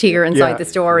to see a tear inside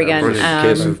this door again.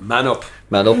 Man up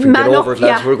and get over it,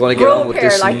 lads. We're going to get on with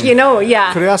this. Could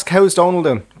I ask, how's Donald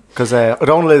doing? Because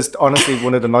Donald is honestly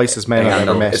one of the nicest men I've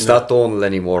ever met. It's not Donald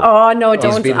anymore. Oh no,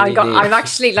 don't! I'm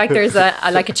actually there's a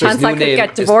chance I could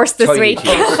get divorced this week.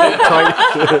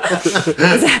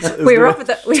 we were up at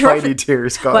the Tiny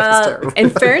Tears. God, well, in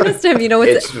fairness to him,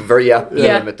 it's very apt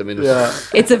at the minute.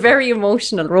 It's a very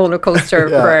emotional roller coaster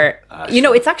for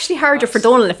it's actually harder for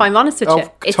Donald, if I'm honest with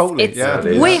you. Totally. It's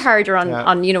way harder on a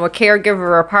caregiver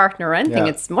or a partner or anything.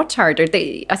 It's much harder.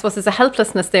 I suppose there's a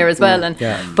helplessness there as well,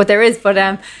 but there is.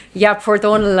 But poor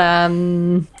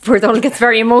Donald gets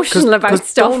very emotional about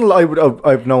stuff. Donald,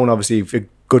 I've known obviously for a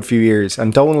good few years,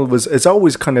 and Donald is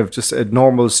always kind of just a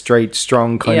normal, straight,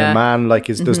 strong kind of man.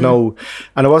 There's no,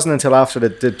 and it wasn't until after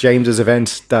the James's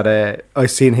event that I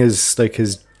seen his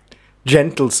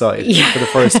gentle side for the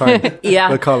first time.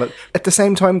 We'll call it. At the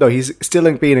same time, though, he's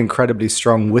still being incredibly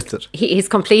strong with it. He's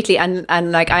completely, and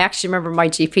I actually remember my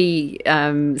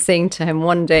GP saying to him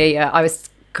one day, I was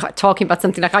talking about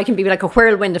something I can be like a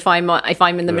whirlwind if I'm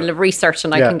in the middle of research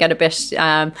and I can get a bit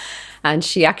and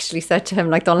she actually said to him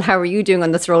Donald, how are you doing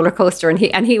on this roller coaster? And he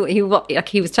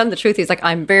was telling the truth. He's like,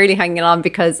 I'm barely hanging on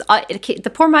because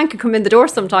the poor man can come in the door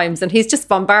sometimes and he's just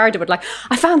bombarded with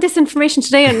I found this information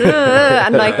today and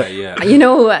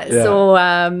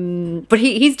so but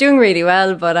he's doing really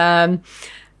well, but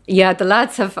the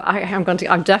lads have.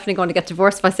 I'm definitely going to get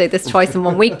divorced if I say this twice in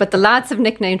 1 week. But the lads have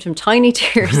nicknamed him Tiny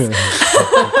Tears.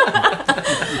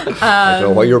 I don't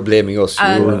know why you're blaming us.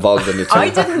 You were involved in it too. I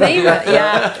didn't name it.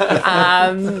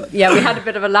 Yeah, we had a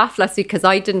bit of a laugh last week because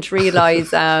I didn't realise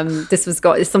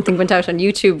something went out on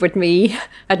YouTube with me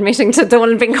admitting to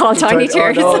Donald being called Tiny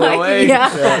Tears. Yeah.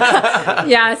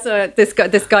 So this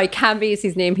guy Camby is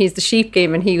his name. He's the Sheep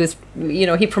Game, and he was,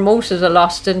 he promoted a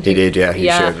lot, didn't he? He did, yeah. He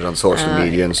shared it on social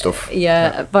media and stuff.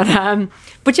 Yeah,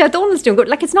 but yeah, Donald's doing good.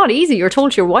 Like, it's not easy. You're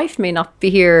told your wife may not be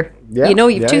here. Yeah,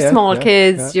 you've two small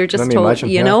kids. Yeah. You're just told,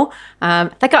 imagine, know. I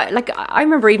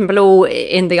remember even below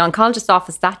in the oncologist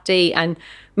office that day, and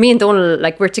me and Donald,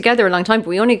 we're together a long time, but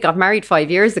we only got married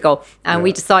 5 years ago, and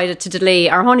we decided to delay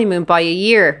our honeymoon by a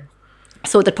year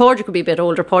so that Padraig would be a bit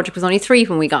older. Padraig was only 3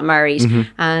 when we got married,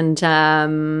 and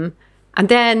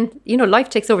then, life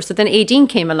takes over. So then Aideen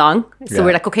came along. So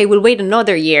we're like, okay, we'll wait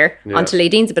another year until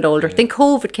Aideen's a bit older. Then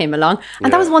COVID came along.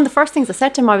 And that was one of the first things I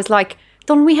said to him. I was like,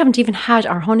 Don, we haven't even had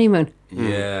our honeymoon.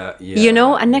 Yeah.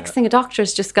 And next thing a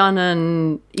doctor's just gone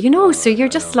and, so you're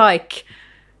just like...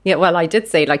 Yeah, well, I did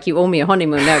say, you owe me a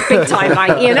honeymoon now, big time,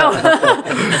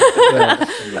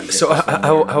 So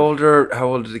how old are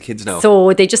the kids now?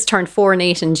 So they just turned 4 and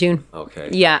 8 in June. Okay.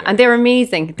 Yeah, okay. And they're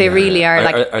amazing. They really are.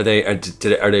 Are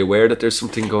they aware that there's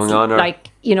something going on? Or?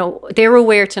 They're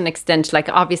aware to an extent.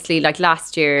 Obviously,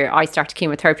 last year I started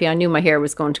chemotherapy. I knew my hair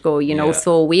was going to go,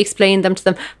 so we explained them to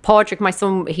them. Padraig, my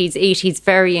son, he's 8. He's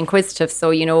very inquisitive.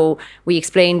 So, we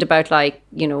explained about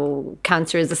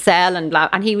cancer is a cell and blah.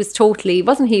 And he was totally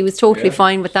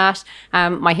fine with that.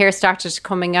 My hair started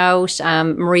coming out.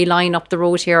 Marie Line up the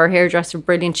road here, our hairdresser,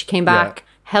 brilliant. She came back.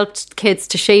 Helped kids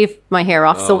to shave my hair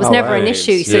off, so it was never an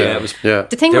issue. So the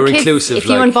thing with kids, if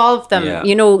you involve them,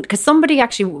 because somebody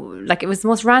actually, it was the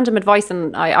most random advice,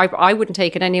 and I wouldn't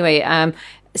take it anyway.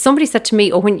 Somebody said to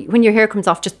me, when your hair comes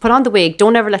off, just put on the wig.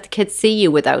 Don't ever let the kids see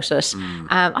you without it.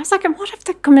 I was like, what if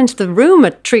they come into the room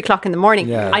at 3 o'clock in the morning?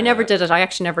 Yeah, I never did it. I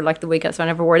actually never liked the wig, so I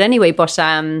never wore it anyway. But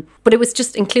it was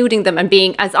just including them and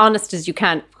being as honest as you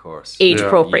can, of course, age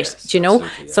appropriate.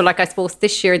 Yes, so I suppose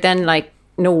this year then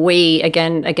no way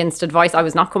again against advice. I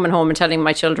was not coming home and telling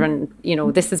my children,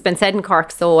 this has been said in Cork.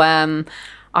 So I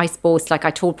suppose I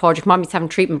told Padraig, Mommy's having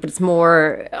treatment, but it's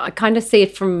more, I kind of say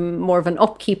it from more of an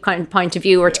upkeep kind of point of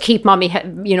view, or to keep Mommy,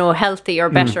 healthy or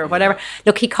better or whatever.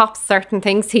 Look, he cops certain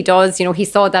things. He does, he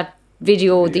saw that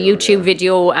video, the YouTube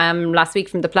video last week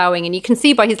from the ploughing, and you can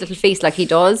see by his little face he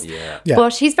does.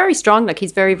 But he's very strong,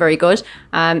 he's very, very good.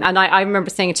 And I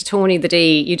remember saying it to Tony the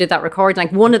day you did that recording,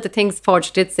 one of the things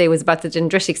Padraig did say was about the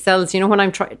dendritic cells. When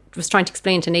I was trying to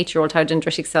explain to an 8-year-old how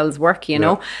dendritic cells work,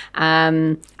 and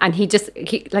he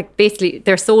basically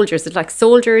they're soldiers. It's like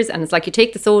soldiers, and it's you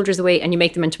take the soldiers away and you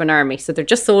make them into an army. So they're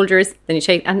just soldiers, then you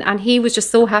take, and he was just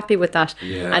so happy with that.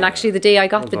 And actually the day I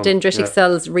got the dendritic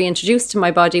cells reintroduced to my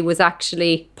body was actually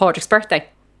Padraig's birthday.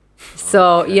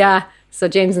 So so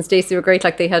James and Stacey were great.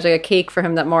 They had a cake for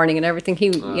him that morning and everything.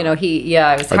 It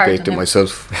was hard. I baked it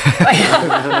myself.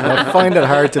 I find it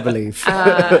hard to believe.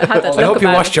 I hope you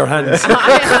washed your hands.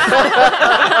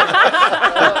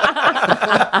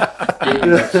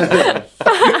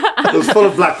 It was full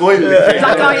of black oil.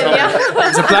 Black oil, yeah. It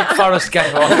was a Black Forest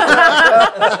ghetto.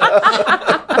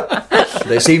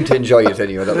 They seem to enjoy it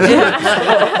anyway.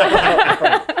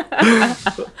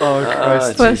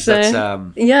 Christ.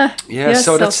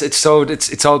 So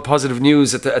it's all positive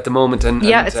news at the moment, and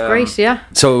it's great. Yeah.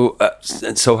 So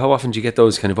how often do you get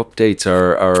those kind of updates,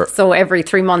 or? So every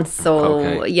 3 months.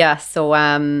 So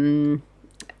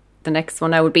the next one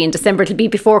now would be in December. It'll be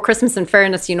before Christmas, in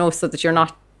fairness, so that you're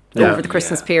not over the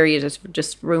Christmas period. It would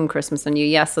just ruin Christmas on you.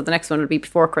 Yeah. So the next one will be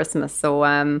before Christmas. So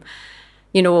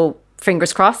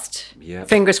fingers crossed. Yeah.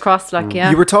 Fingers crossed.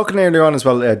 You were talking earlier on as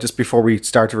well, just before we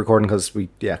started recording, because I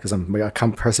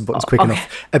can't press the buttons quick enough,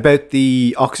 about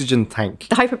the oxygen tank,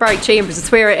 the hyperbaric chambers.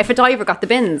 It's where if a diver got the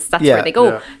bins, that's where they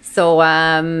go. Yeah.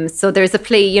 So there's a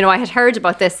plea. I had heard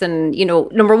about this, and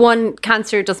number one,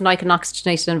 cancer doesn't like an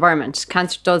oxygenated environment.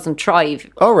 Cancer doesn't thrive.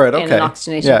 Oh right, okay. In an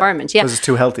oxygenated environment. Yeah, because it's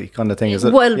too healthy, kind of thing, is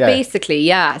it? Well, basically,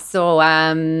 yeah. So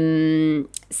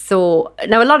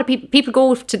now a lot of people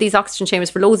go to these oxygen chambers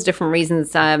for loads of different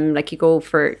reasons. You go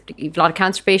for a lot of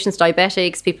cancer patients,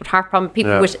 diabetics, people with heart problems,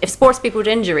 people with sports people with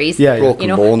injuries,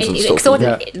 broken bones and stuff. So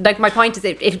my point is,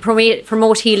 it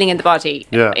promote healing in the body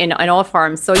in all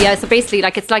forms. So so basically,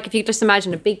 it's if you just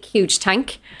imagine a big huge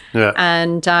tank,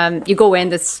 and you go in.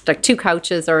 There's 2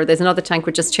 couches, or there's another tank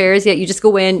with just chairs. You just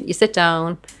go in, you sit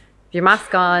down. Your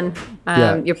mask on,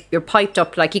 you're piped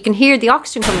up. You can hear the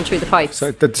oxygen coming through the pipes.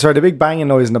 So the big banging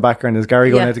noise in the background is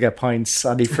Gary going out to get pints,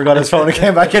 and he forgot his phone and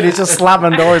came back in. He's just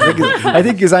slamming doors. I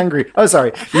think he's angry. Oh,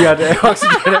 sorry. You had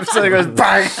oxygen, so it goes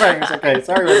bang, bang. It's okay.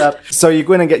 Sorry about that. So you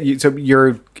go in and get you. So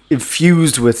you're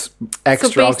infused with extra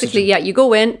So basically, oxygen. you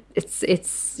go in.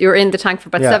 You're in the tank for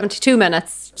about 72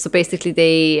 minutes. So basically,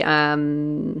 they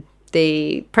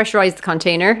pressurize the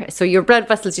container. So your blood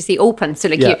vessels you see open. So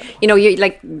like you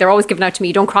like they're always given out to me.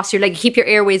 You don't cross your leg. You keep your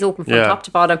airways open from top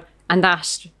to bottom, and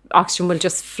that oxygen will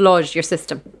just flood your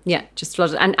system. Yeah, just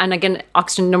flood it. And again,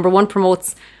 oxygen, number one,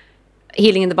 promotes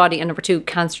healing in the body, and number two,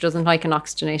 cancer doesn't like an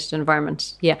oxygenated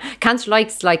environment. Yeah, cancer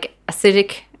likes like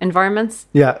acidic environments.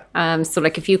 Yeah. So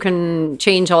like if you can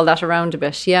change all that around a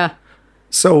bit,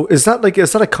 So is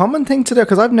that a common thing to do?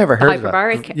 Because I've never heard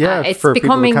hyperbaric. of that. Yeah, it's for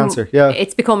becoming people with cancer. Yeah,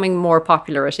 it's becoming more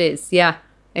popular. It is. Yeah,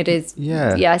 it is.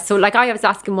 Yeah. So like I was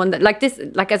asking one that like this,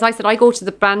 like as I said, I go to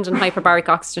the Brandon Hyperbaric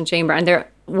Oxygen Chamber, and they're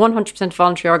 100%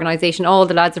 voluntary organisation. All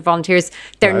the lads are volunteers.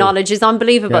 Their knowledge is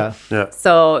unbelievable. Yeah.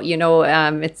 So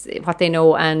it's what they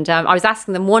know. And I was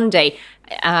asking them one day.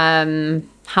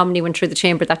 How many went through the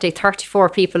chamber that day? 34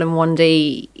 people in one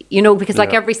day, because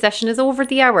like every session is over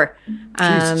the hour.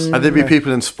 And there'd be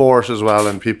people in sport as well,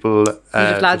 and people...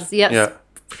 lads, yes. Yeah.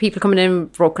 People coming in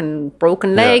broken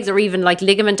legs or even like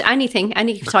ligament, any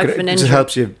type of an injury. It just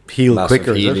helps you heal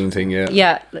quicker. Healing thing,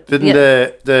 yeah. Didn't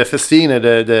the Festina,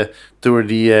 they were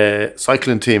the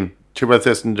cycling team. Do you remember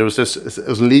this? And there was this, it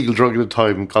was a legal drug at the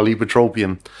time called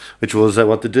ipratropium, which was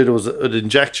what they did was it would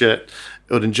inject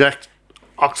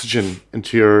oxygen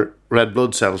into your red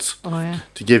blood cells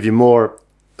to give you more.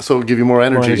 So it'll give you more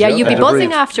energy. Yeah, you'd be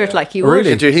buzzing after it like you would.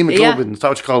 Into your hemoglobin, is that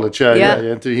what you call it? Yeah,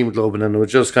 into your hemoglobin, and it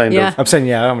was just kind of... I'm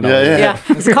saying, I'm not. Yeah.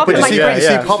 There's a couple of my friends. You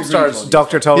see pop stars.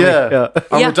 Dr. Tony. Yeah.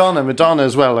 And Madonna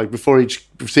as well, like before each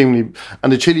seemingly...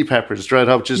 And the Chili Peppers, Red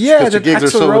Hot, just because the gigs are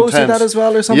so Rose intense. That as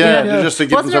well or something? Yeah, they're just to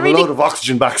give themselves a load of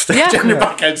oxygen backstage and they're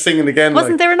back out singing again.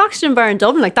 Wasn't there an oxygen bar in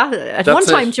Dublin like that at one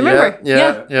time? Do you remember?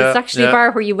 Yeah. It's actually a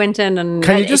bar where you went in and...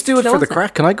 Can you just do it for the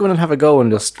crack? Can I go in and have a go and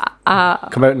just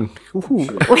come out and...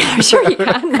 Well, sure you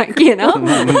can. Like,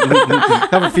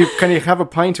 have a few. Can you have a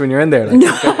pint when you're in there? Like?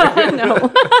 No.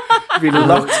 Be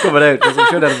lots coming out.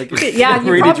 Yeah,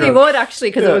 you probably would actually,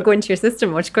 because it would go into your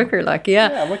system much quicker. Like,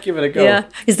 I might give it a go. Yeah,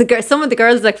 some of the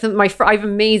girls, like I have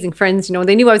amazing friends.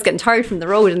 They knew I was getting tired from the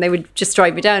road, and they would just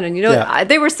drive me down. And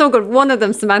they were so good. One of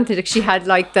them, Samantha, like, she had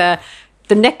like the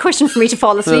neck cushion for me to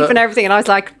fall asleep and everything. And I was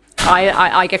like,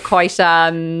 I get quite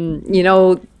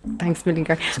thanks, million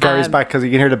girl. So Gary's back because you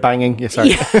can hear the banging. Yeah, sorry.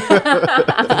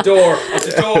 The door. It's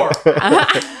a door.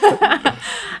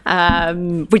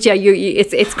 But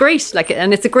it's great. Like,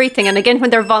 and it's a great thing. And again,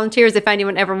 when they're volunteers, if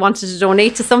anyone ever wanted to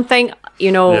donate to something,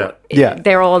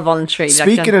 they're all voluntary.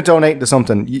 Speaking of donating to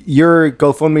something, your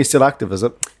GoFundMe is still active, is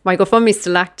it? My GoFundMe is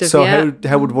still active. So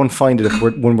how would one find it if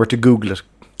one were to Google it?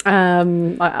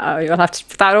 I'll have to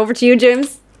put that over to you,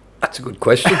 James. That's a good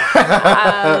question.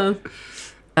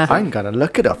 I'm gonna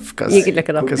look it up because you can look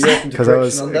it up because I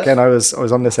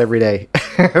was on this every day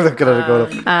looking at it go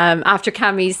up. After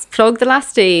Cammie's plug the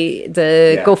last day,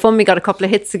 the GoFundMe got a couple of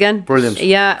hits again. Brilliant.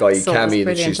 Yeah, guy Cammie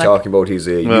that she's talking about, he's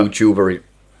a YouTuber.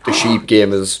 The Sheep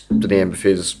Game is the name of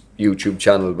his YouTube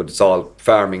channel, but it's all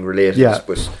farming related. Yeah.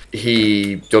 But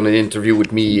he done an interview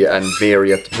with me and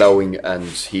Mary at the ploughing, and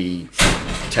he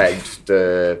tagged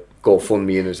the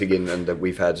GoFundMe in it again, and that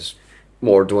we've had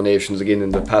more donations again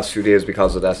in the past few days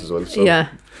because of that as well. So. Yeah,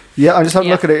 I'm just having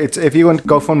a look at it. It's, if you want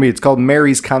GoFundMe, it's called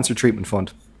Mary's Cancer Treatment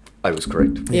Fund. I was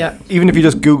correct. Yeah. Even if you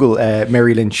just Google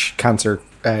Mary Lynch Cancer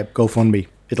GoFundMe,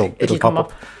 it'll pop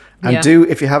up. And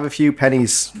if you have a few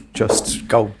pennies, just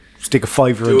go stick a $5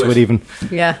 into it even.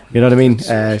 Yeah. You know what I mean?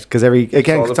 Because it's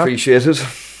all appreciated.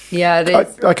 Yeah, it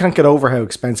is. I can't get over how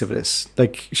expensive it is.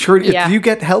 Like, sure, do you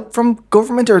get help from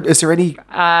government, or is there any?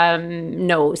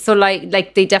 No. So,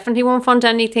 like they definitely won't fund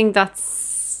anything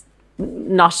that's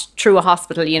not through a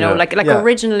hospital.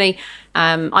 Originally,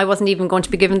 I wasn't even going to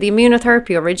be given the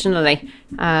immunotherapy originally.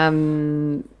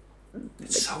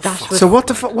 So what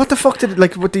the fuck did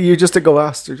what do you just to go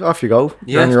off you go?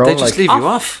 Yeah, on your they own, just leave you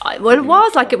off. Well, it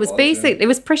was like it was basic. It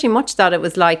was pretty much that. It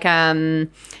was like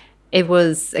it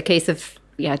was a case of.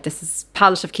 Yeah, this is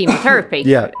palliative chemotherapy.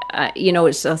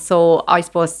 So I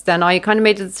suppose then I kind of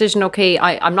made the decision, okay,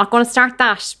 I'm not going to start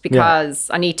that because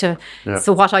I need to. Yeah.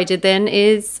 So what I did then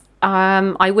is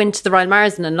I went to the Royal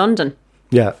Marsden in London.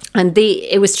 Yeah. And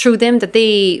it was through them that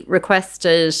they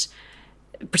requested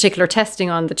particular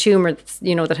testing on the tumour,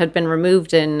 that had been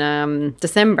removed in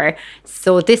December.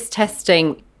 So this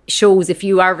testing shows if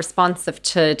you are responsive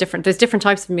to there's different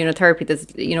types of immunotherapy. There's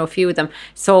a few of them.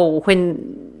 So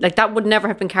when that would never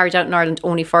have been carried out in Ireland,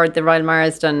 only for the Royal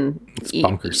Marsden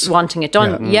wanting it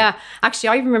done. Yeah. Actually,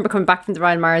 I remember coming back from the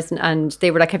Royal Marsden and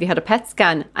they were like, "Have you had a PET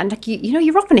scan?" And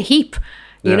you're up in a heap.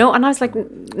 you know? And I was like,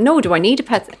 no, do I need a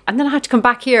PET? And then I had to come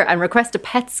back here and request a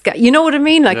PET scan. You know what I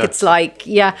mean? Like, it's like,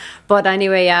 But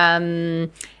anyway,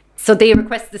 so they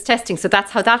requested this testing. So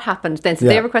that's how that happened then. So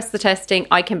they requested the testing.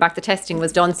 I came back, the testing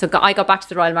was done. So I got back to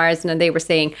the Royal Marsden and they were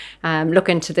saying, look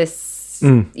into this,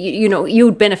 you know,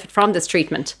 you'd benefit from this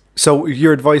treatment. So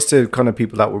your advice to kind of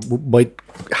people that might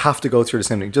have to go through the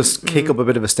same thing, just kick up a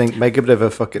bit of a stink, make a bit of a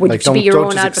fucking... Like, to be your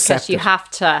own advocate, you have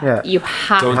to... You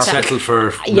have don't to... settle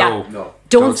for no.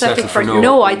 Don't settle for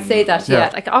no. I'd say that,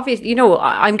 Like, obviously, you know,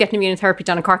 I'm getting immunotherapy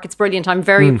done in Cork. It's brilliant. I'm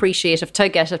very appreciative to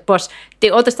get it. But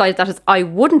the other side of that is I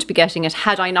wouldn't be getting it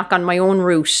had I not gone my own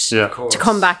route to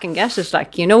come back and get it.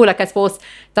 Like, you know, like, I suppose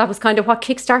that was kind of what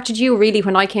kickstarted you, really,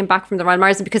 when I came back from the Royal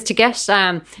Marsden. Because to get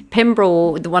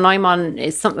Pimbro, the one I'm on,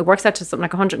 is something, it works out to something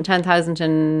like 110,000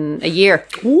 in a year.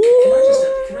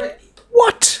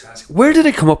 What? Where did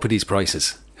they come up with these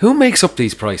prices? Who makes up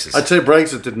these prices? I'd say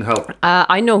Brexit didn't help.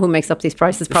 I know who makes up these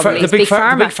prices, probably. The big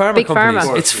pharma companies.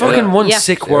 It's fucking one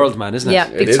sick world, man, isn't it? Yeah,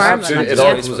 big pharma. It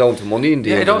all comes down to money in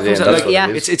the end.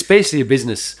 It's basically a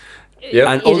business.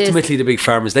 Yeah. And ultimately, the big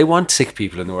farmers, they want sick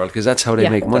people in the world because that's how they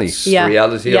make money. That's the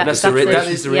reality. That is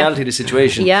the reality of the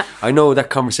situation. Yeah. I know that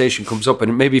conversation comes up,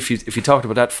 and maybe if you talked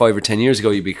about that 5 or 10 years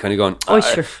ago, you'd be kind of going,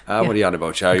 sure. What are you on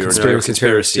about? You're a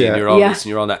conspiracy and you're all this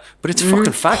and you're all that. But it's a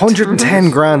fucking fact.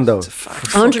 110 grand though.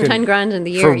 110 grand in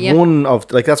the year, for one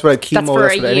of, like, that's what I'd chemo, that's for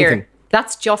a year. Anything.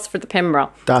 That's just for the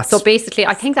Pimbro. So basically,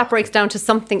 I think that breaks down to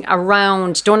something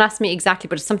around, don't ask me exactly,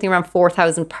 but it's something around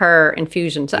 4,000 per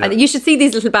infusion. So, you should see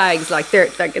these little bags, like, they're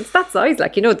like, it's that size,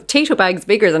 like, you know, the potato bag's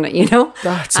bigger than it, you know.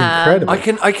 That's incredible.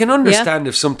 I can understand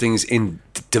if something's in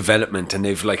development and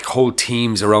they've like whole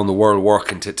teams around the world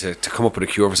working to come up with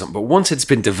a cure for something, but once it's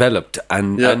been developed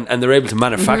and they're able to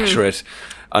manufacture it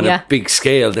on a big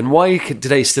scale, then why do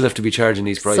they still have to be charging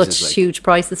these prices? Such huge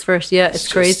prices for it. It's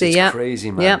crazy. It's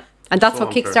crazy, man. Yeah. And that's what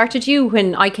kickstarted you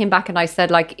when I came back and I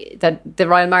said, like, that the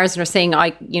Royal Marsden are saying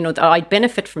that I'd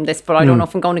benefit from this, but I don't know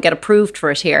if I'm going to get approved for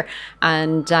it here.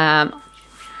 And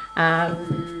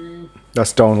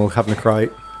that's Donald having a cry.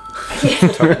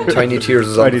 Tiny tears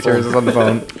is on the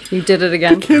phone. You did it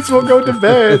again. The kids won't go to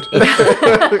bed.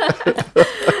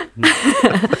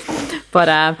 But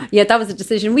that was a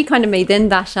decision we kind of made then,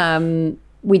 that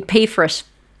we'd pay for it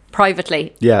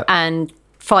privately. Yeah. And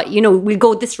we'll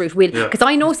go this route. Because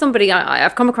I know somebody,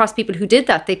 I've come across people who did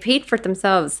that. They paid for it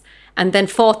themselves and then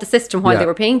fought the system while they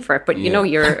were paying for it. But, you know,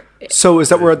 you're... So is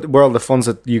that where all the funds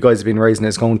that you guys have been raising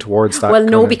is going towards that? Well,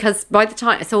 no, because by the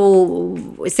time... So,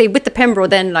 say, with the Pimbro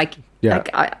then, like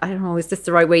I don't know, is this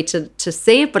the right way to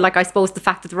say it? But, like, I suppose the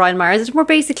fact that the Royal Marsden were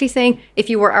basically saying, if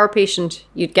you were our patient,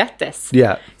 you'd get this.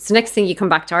 Yeah. So next thing you come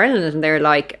back to Ireland and they're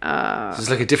like... So it's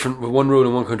like a different... One rule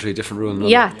in one country, different rule in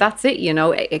another. Yeah, that's it, you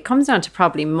know. It comes down to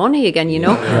probably money again, you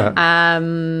know.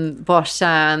 Yeah.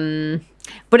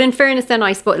 But in fairness, then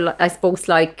I suppose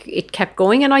like it kept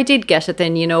going, and I did get it.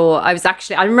 Then, you know, I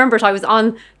remember I was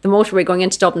on the motorway going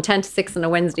into Dublin 10 to 6 on a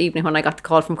Wednesday evening when I got the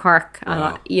call from Cork,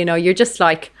 and you know, you're just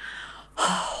like,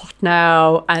 oh,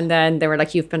 no. And then they were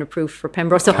like, you've been approved for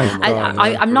Pimbro. So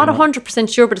I'm not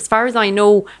 100% sure, but as far as I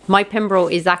know, my Pimbro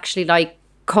is actually like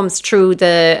comes through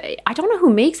I don't know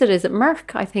who makes it. Is it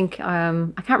Merck? I think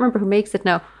I can't remember who makes it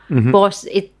now, but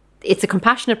it's a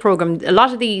compassionate program. A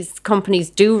lot of these companies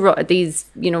do run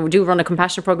a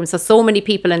compassionate program. So many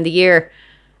people in the year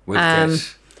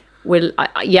it's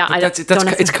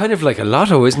kind of like a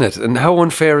lotto, isn't it? And how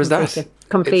unfair is that?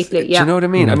 Completely, Do you know what I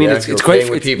mean? I mean, it's great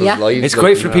for people's lives. It's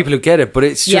great for the people who get it, but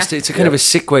it's just it's a kind of a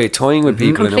sick way of toying with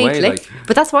people in a way. Like.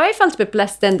 But that's why I felt a bit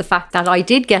blessed then, the fact that I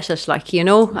did get it, like, you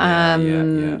know,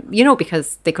 you know,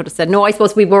 because they could have said no. I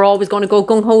suppose we were always going to go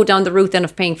gung ho down the route then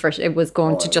of paying for it. It was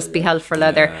going to just be hell for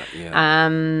leather,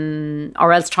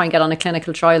 or else try and get on a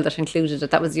clinical trial that included it.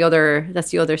 That's the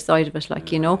other side of it,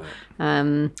 like, you know.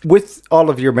 With all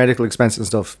of your medical expenses and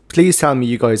stuff, please tell me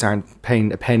you guys aren't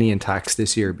paying a penny in tax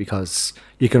this year, because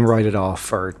you can write it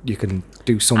off or you can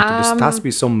do something. There has to be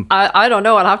some... I don't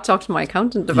know. I'll have to talk to my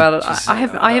accountant about it. I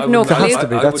have no clue.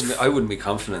 I wouldn't be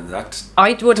confident in that.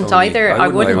 I wouldn't either. I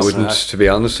wouldn't. To be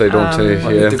honest, I don't.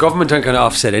 The government don't kind of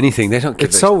offset anything. They don't give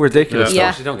It's so ridiculous.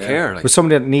 Yeah. They don't care. Like. With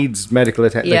somebody that needs medical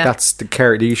attention, like, that's the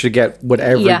care. You should get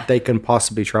whatever they can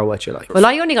possibly throw at you. Like. Well,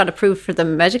 I only got approved for the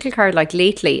medical card like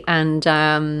lately, and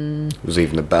it was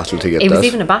even a battle to get it. It was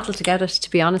even a battle to get it, to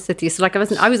be honest with you. So, like,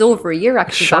 I was over a year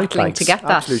actually battling to get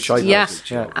that.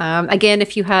 Again,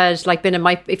 if you had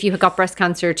if you had got breast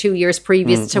cancer 2 years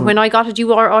previous to when I got it,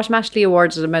 you are automatically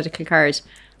awarded a medical card,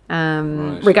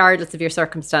 regardless of your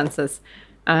circumstances.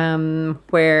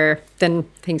 where then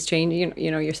things change.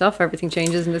 You know yourself, everything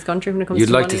changes in this country when it comes You'd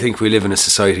to like money. to think we live in a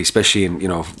society, especially in,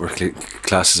 we're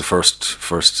classed as a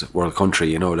first world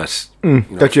country,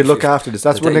 that you look after this.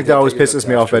 That's one thing that always pisses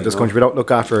me off about this country. We don't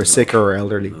look after our sick or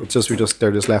elderly. It's just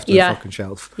they're just left on the fucking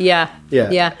shelf. Yeah.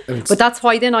 But that's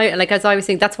why then as I was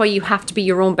saying, that's why you have to be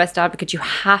your own best advocate. You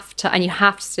have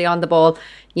to stay on the ball.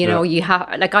 You have,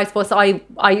 I suppose I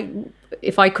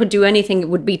if I could do anything, it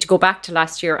would be to go back to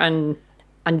last year and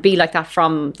be like that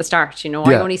from the start. I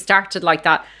only started like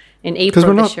that in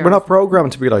April this year. We're not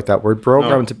programmed to be like that. We're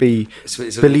programmed to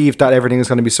believe that everything is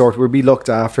going to be sorted. We'll be looked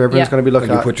after. Everything's going to be looked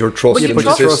after. You put your trust in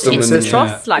the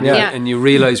system. And you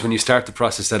realise when you start the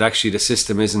process that actually the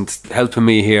system isn't helping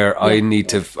me here. I need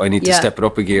to step it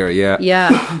up a gear.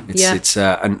 It's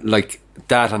and like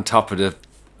that on top of the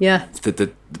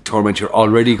torment you're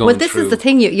already going through. Well, this is the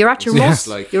thing. You're at your most.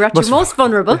 You're at your most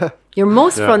vulnerable. You're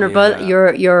most vulnerable.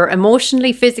 You're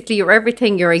emotionally, physically. You're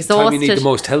everything. You're exhausted. Time you need the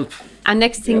most help. And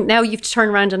next thing, now you've to turn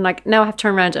around and now I have to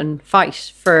turn around and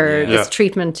fight for this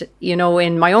treatment.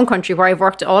 In my own country where I've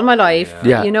worked all my life.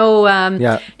 There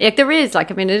is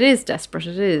it is desperate.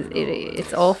 It is.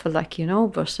 It's awful. But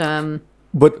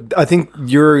I think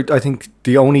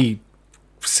the only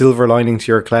silver lining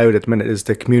to your cloud at the minute is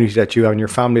the community that you have and your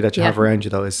family that you have around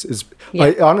you, though.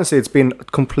 Honestly, it's been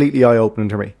completely eye-opening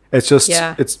to me. It's just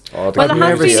I've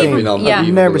never seen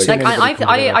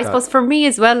I suppose for me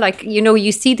as well,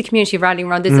 you see the community rallying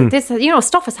around this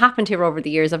stuff has happened here over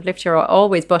the years. I've lived here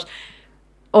always, but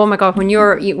oh my God, when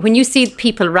you see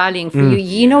people rallying for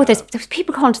you, there's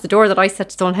people calling to the door that I said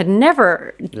to someone had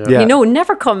never,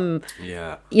 never come,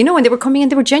 and they were coming in,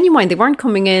 they were genuine, they weren't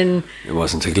coming in. It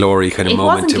wasn't a glory kind of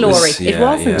moment. It wasn't, it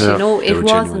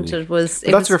wasn't. It was.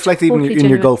 But that's reflected even in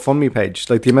your GoFundMe page,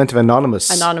 like the amount of anonymous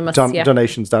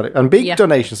donations and big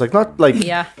donations,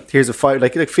 here's a five,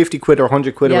 like 50 quid or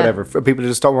 100 quid or whatever, for people who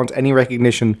just don't want any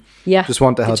recognition, just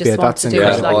want to help you. That's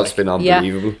incredible. It's been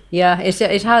unbelievable.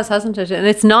 It has, hasn't it? And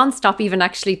it's non-stop. Even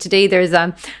actually today there's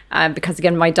because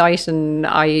again my diet, and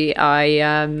I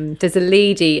there's a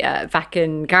lady back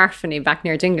in Garfany, back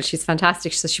near Dingle. She's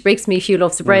fantastic, so she bakes me a few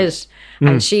loaves of bread,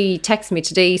 and she texted me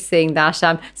today saying that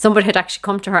somebody had actually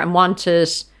come to her and wanted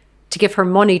to give her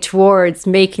money towards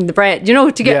making the bread,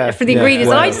 to get for the ingredients.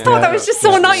 And I just thought that was just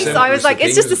so nice. I was like,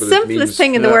 it's just the simplest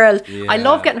thing in the world. I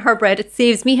love getting her bread. It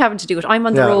saves me having to do it. I'm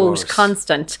on the road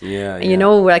constant.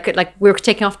 Like we're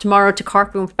taking off tomorrow to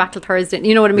Cork, we went back till Thursday.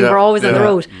 You know what I mean? We're always on the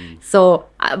road. So,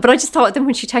 but I just thought then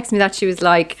when she texted me that, she was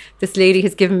like, this lady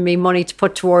has given me money to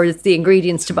put towards the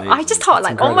ingredients to buy. I just thought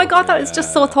oh my God, that is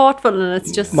just so thoughtful, and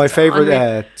it's just my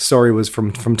favourite story was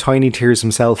from Tiny Tears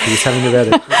himself. He was telling me about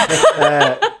it.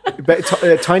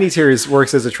 Tiny Tears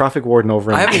works as a traffic warden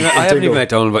over in I haven't even met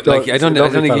Donald, but I don't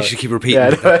think you should keep repeating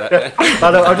that.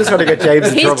 I'm just going to get James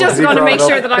in trouble. He's just going to make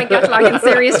sure that I get in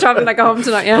serious trouble when I go home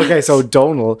tonight. Okay, so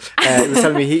Donald was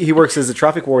telling me he works as a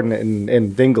traffic warden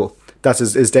in Dingle. That's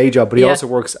his day job, but he also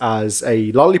works as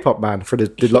a lollipop man for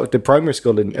the primary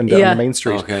school on the main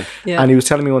street. Okay. And he was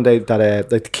telling me one day that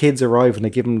the kids arrive and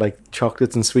they give him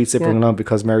chocolates and sweets everyone on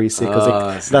because Mary's sick.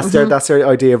 That's their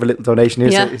idea of a little donation.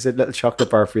 Here's a little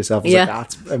chocolate bar for yourself.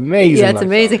 That's amazing. Yeah, it's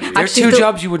amazing. There's two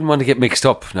jobs you wouldn't want to get mixed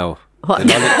up now. What? The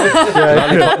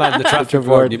lollipop man and the traffic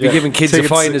warden. You'd be giving kids a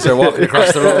fine as they're walking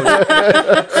across the road.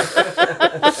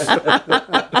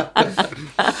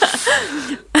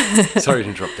 Sorry to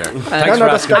interrupt there. Thanks for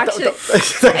asking.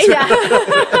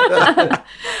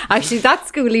 Actually, that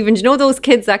school, even, those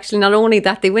kids, actually, not only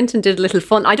that, they went and did a little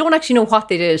fun. I don't actually know what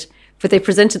they did, but they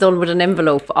presented them with an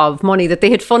envelope of money that they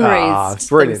had fundraised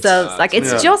themselves.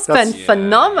 It's just been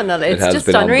phenomenal. It's just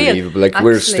unreal.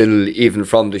 We're still, even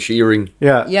from the shearing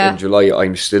in July,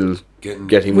 I'm still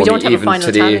getting money. We don't have even a final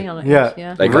today. Tally on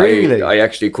it. Really? I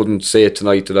actually couldn't say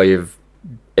tonight that I have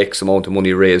X amount of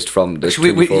money raised from this.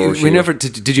 We never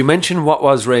did. You mention what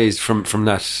was raised from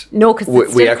that? No, because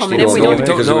we actually don't know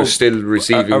because I was still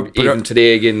receiving. Even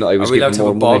today again, I was given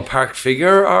more money. Ballpark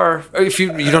figure, or if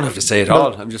you don't have to say it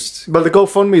all. I'm just. Well, the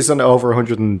GoFundMe's on over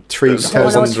 103,000.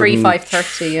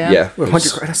 3,530. Yeah.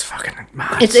 100 grand. That's fucking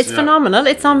mad. It's phenomenal.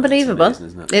 It's unbelievable. It's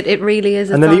amazing, isn't it? It really is.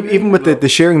 And then even with the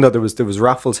sharing, though, there was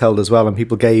raffles held as well, and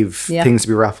people gave things to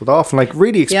be raffled off, and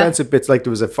really expensive bits. Like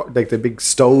there was the big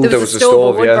stove. There was a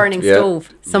stove. Wood-burning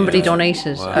stove. Somebody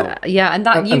donated. Wow. And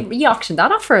that you auctioned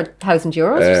that off for €1,000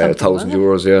 or something.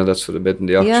 €1,000, that's for the bid in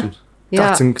the auction.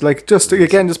 Yeah. That's just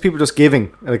people just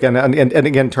giving again and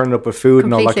again turning up with food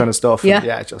and all that kind of stuff.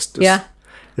 Yeah.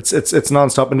 it's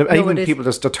non-stop, and even people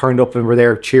just turned up and were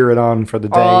there cheering on for the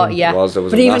day. Oh yeah,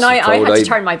 but even I had to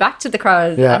turn my back to the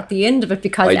crowd at the end of it,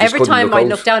 because every time I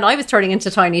looked down, I was turning into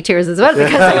tiny tears as well,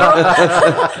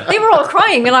 because they were all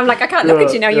crying, and I'm like, I can't look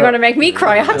at you now. You're going to make me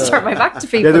cry. I had to turn my back to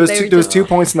people. Yeah, there was 2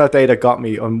 points in that day that got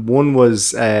me, and one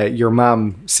was your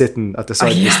mum sitting at the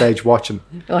side of the stage watching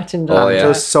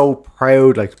just so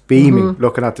proud, like beaming,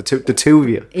 looking at the two of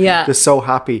you, just so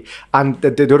happy. And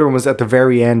the other one was at the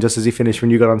very end, just as he finished,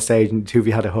 when you got on stage and the two of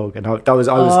you had a hug, and I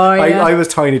was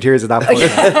tiny tears at that point.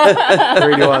 It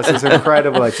really was. It's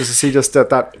incredible, like, just to see just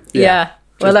that.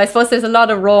 Well, I suppose there's a lot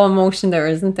of raw emotion there,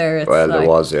 isn't there? It's there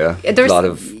was, There's a lot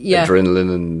of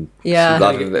adrenaline and a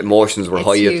lot of emotions were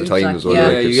high at the time as well.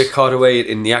 Yeah, you get caught away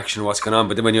in the action of what's going on,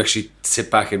 but then when you actually sit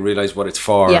back and realise what it's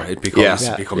for, it becomes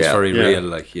very real.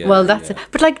 Like, well, that's it.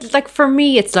 But like for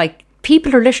me, it's like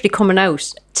people are literally coming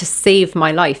out to save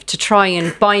my life, to try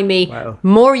and buy me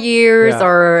more years,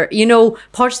 or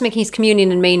Paul just making his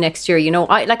communion in May next year.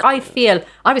 I feel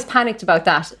I was panicked about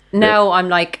that. Now I'm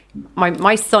like,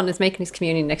 my son is making his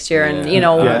communion next year, and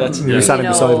you're standing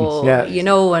beside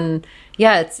him. And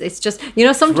it's just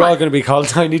sometimes we're all going to be called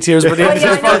tiny tears by the end of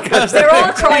this podcast. They're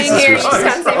all crying here. You just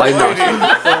can't say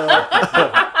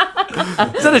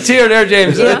Is that a tear there,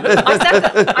 James? Yeah.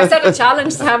 I set a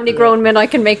challenge to how many grown men I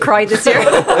can make cry this year.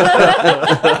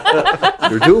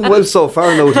 You're doing well so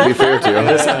far now, to be fair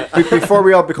to you. Before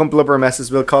we all become blubber messes,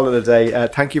 we'll call it a day.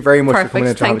 Thank you very much for coming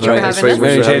in. Thank you for having us.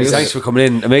 Mary James, thanks for coming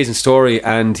in. Amazing story,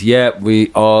 and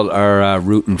we all are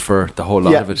rooting for the whole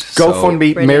lot of it.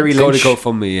 GoFundMe, Mary Lynch. Go to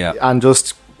GoFundMe, and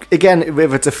just. Again,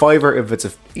 if it's a £5, if it's a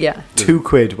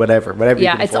 £2, whatever you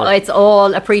can afford. It's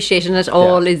all appreciated, and it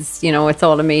all is, it's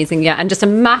all amazing. And just a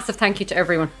massive thank you to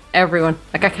everyone.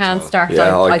 Like, I can't start.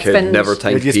 I can never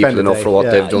thank people enough for what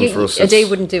they've done for us. A day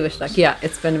wouldn't do it.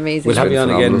 It's been amazing. We'll have you on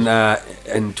again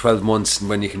in 12 months,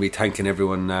 when you can be thanking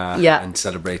everyone and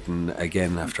celebrating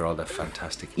again after all that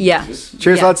fantastic.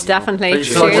 Cheers, lads. Definitely.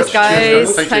 Cheers,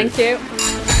 guys. Thank you.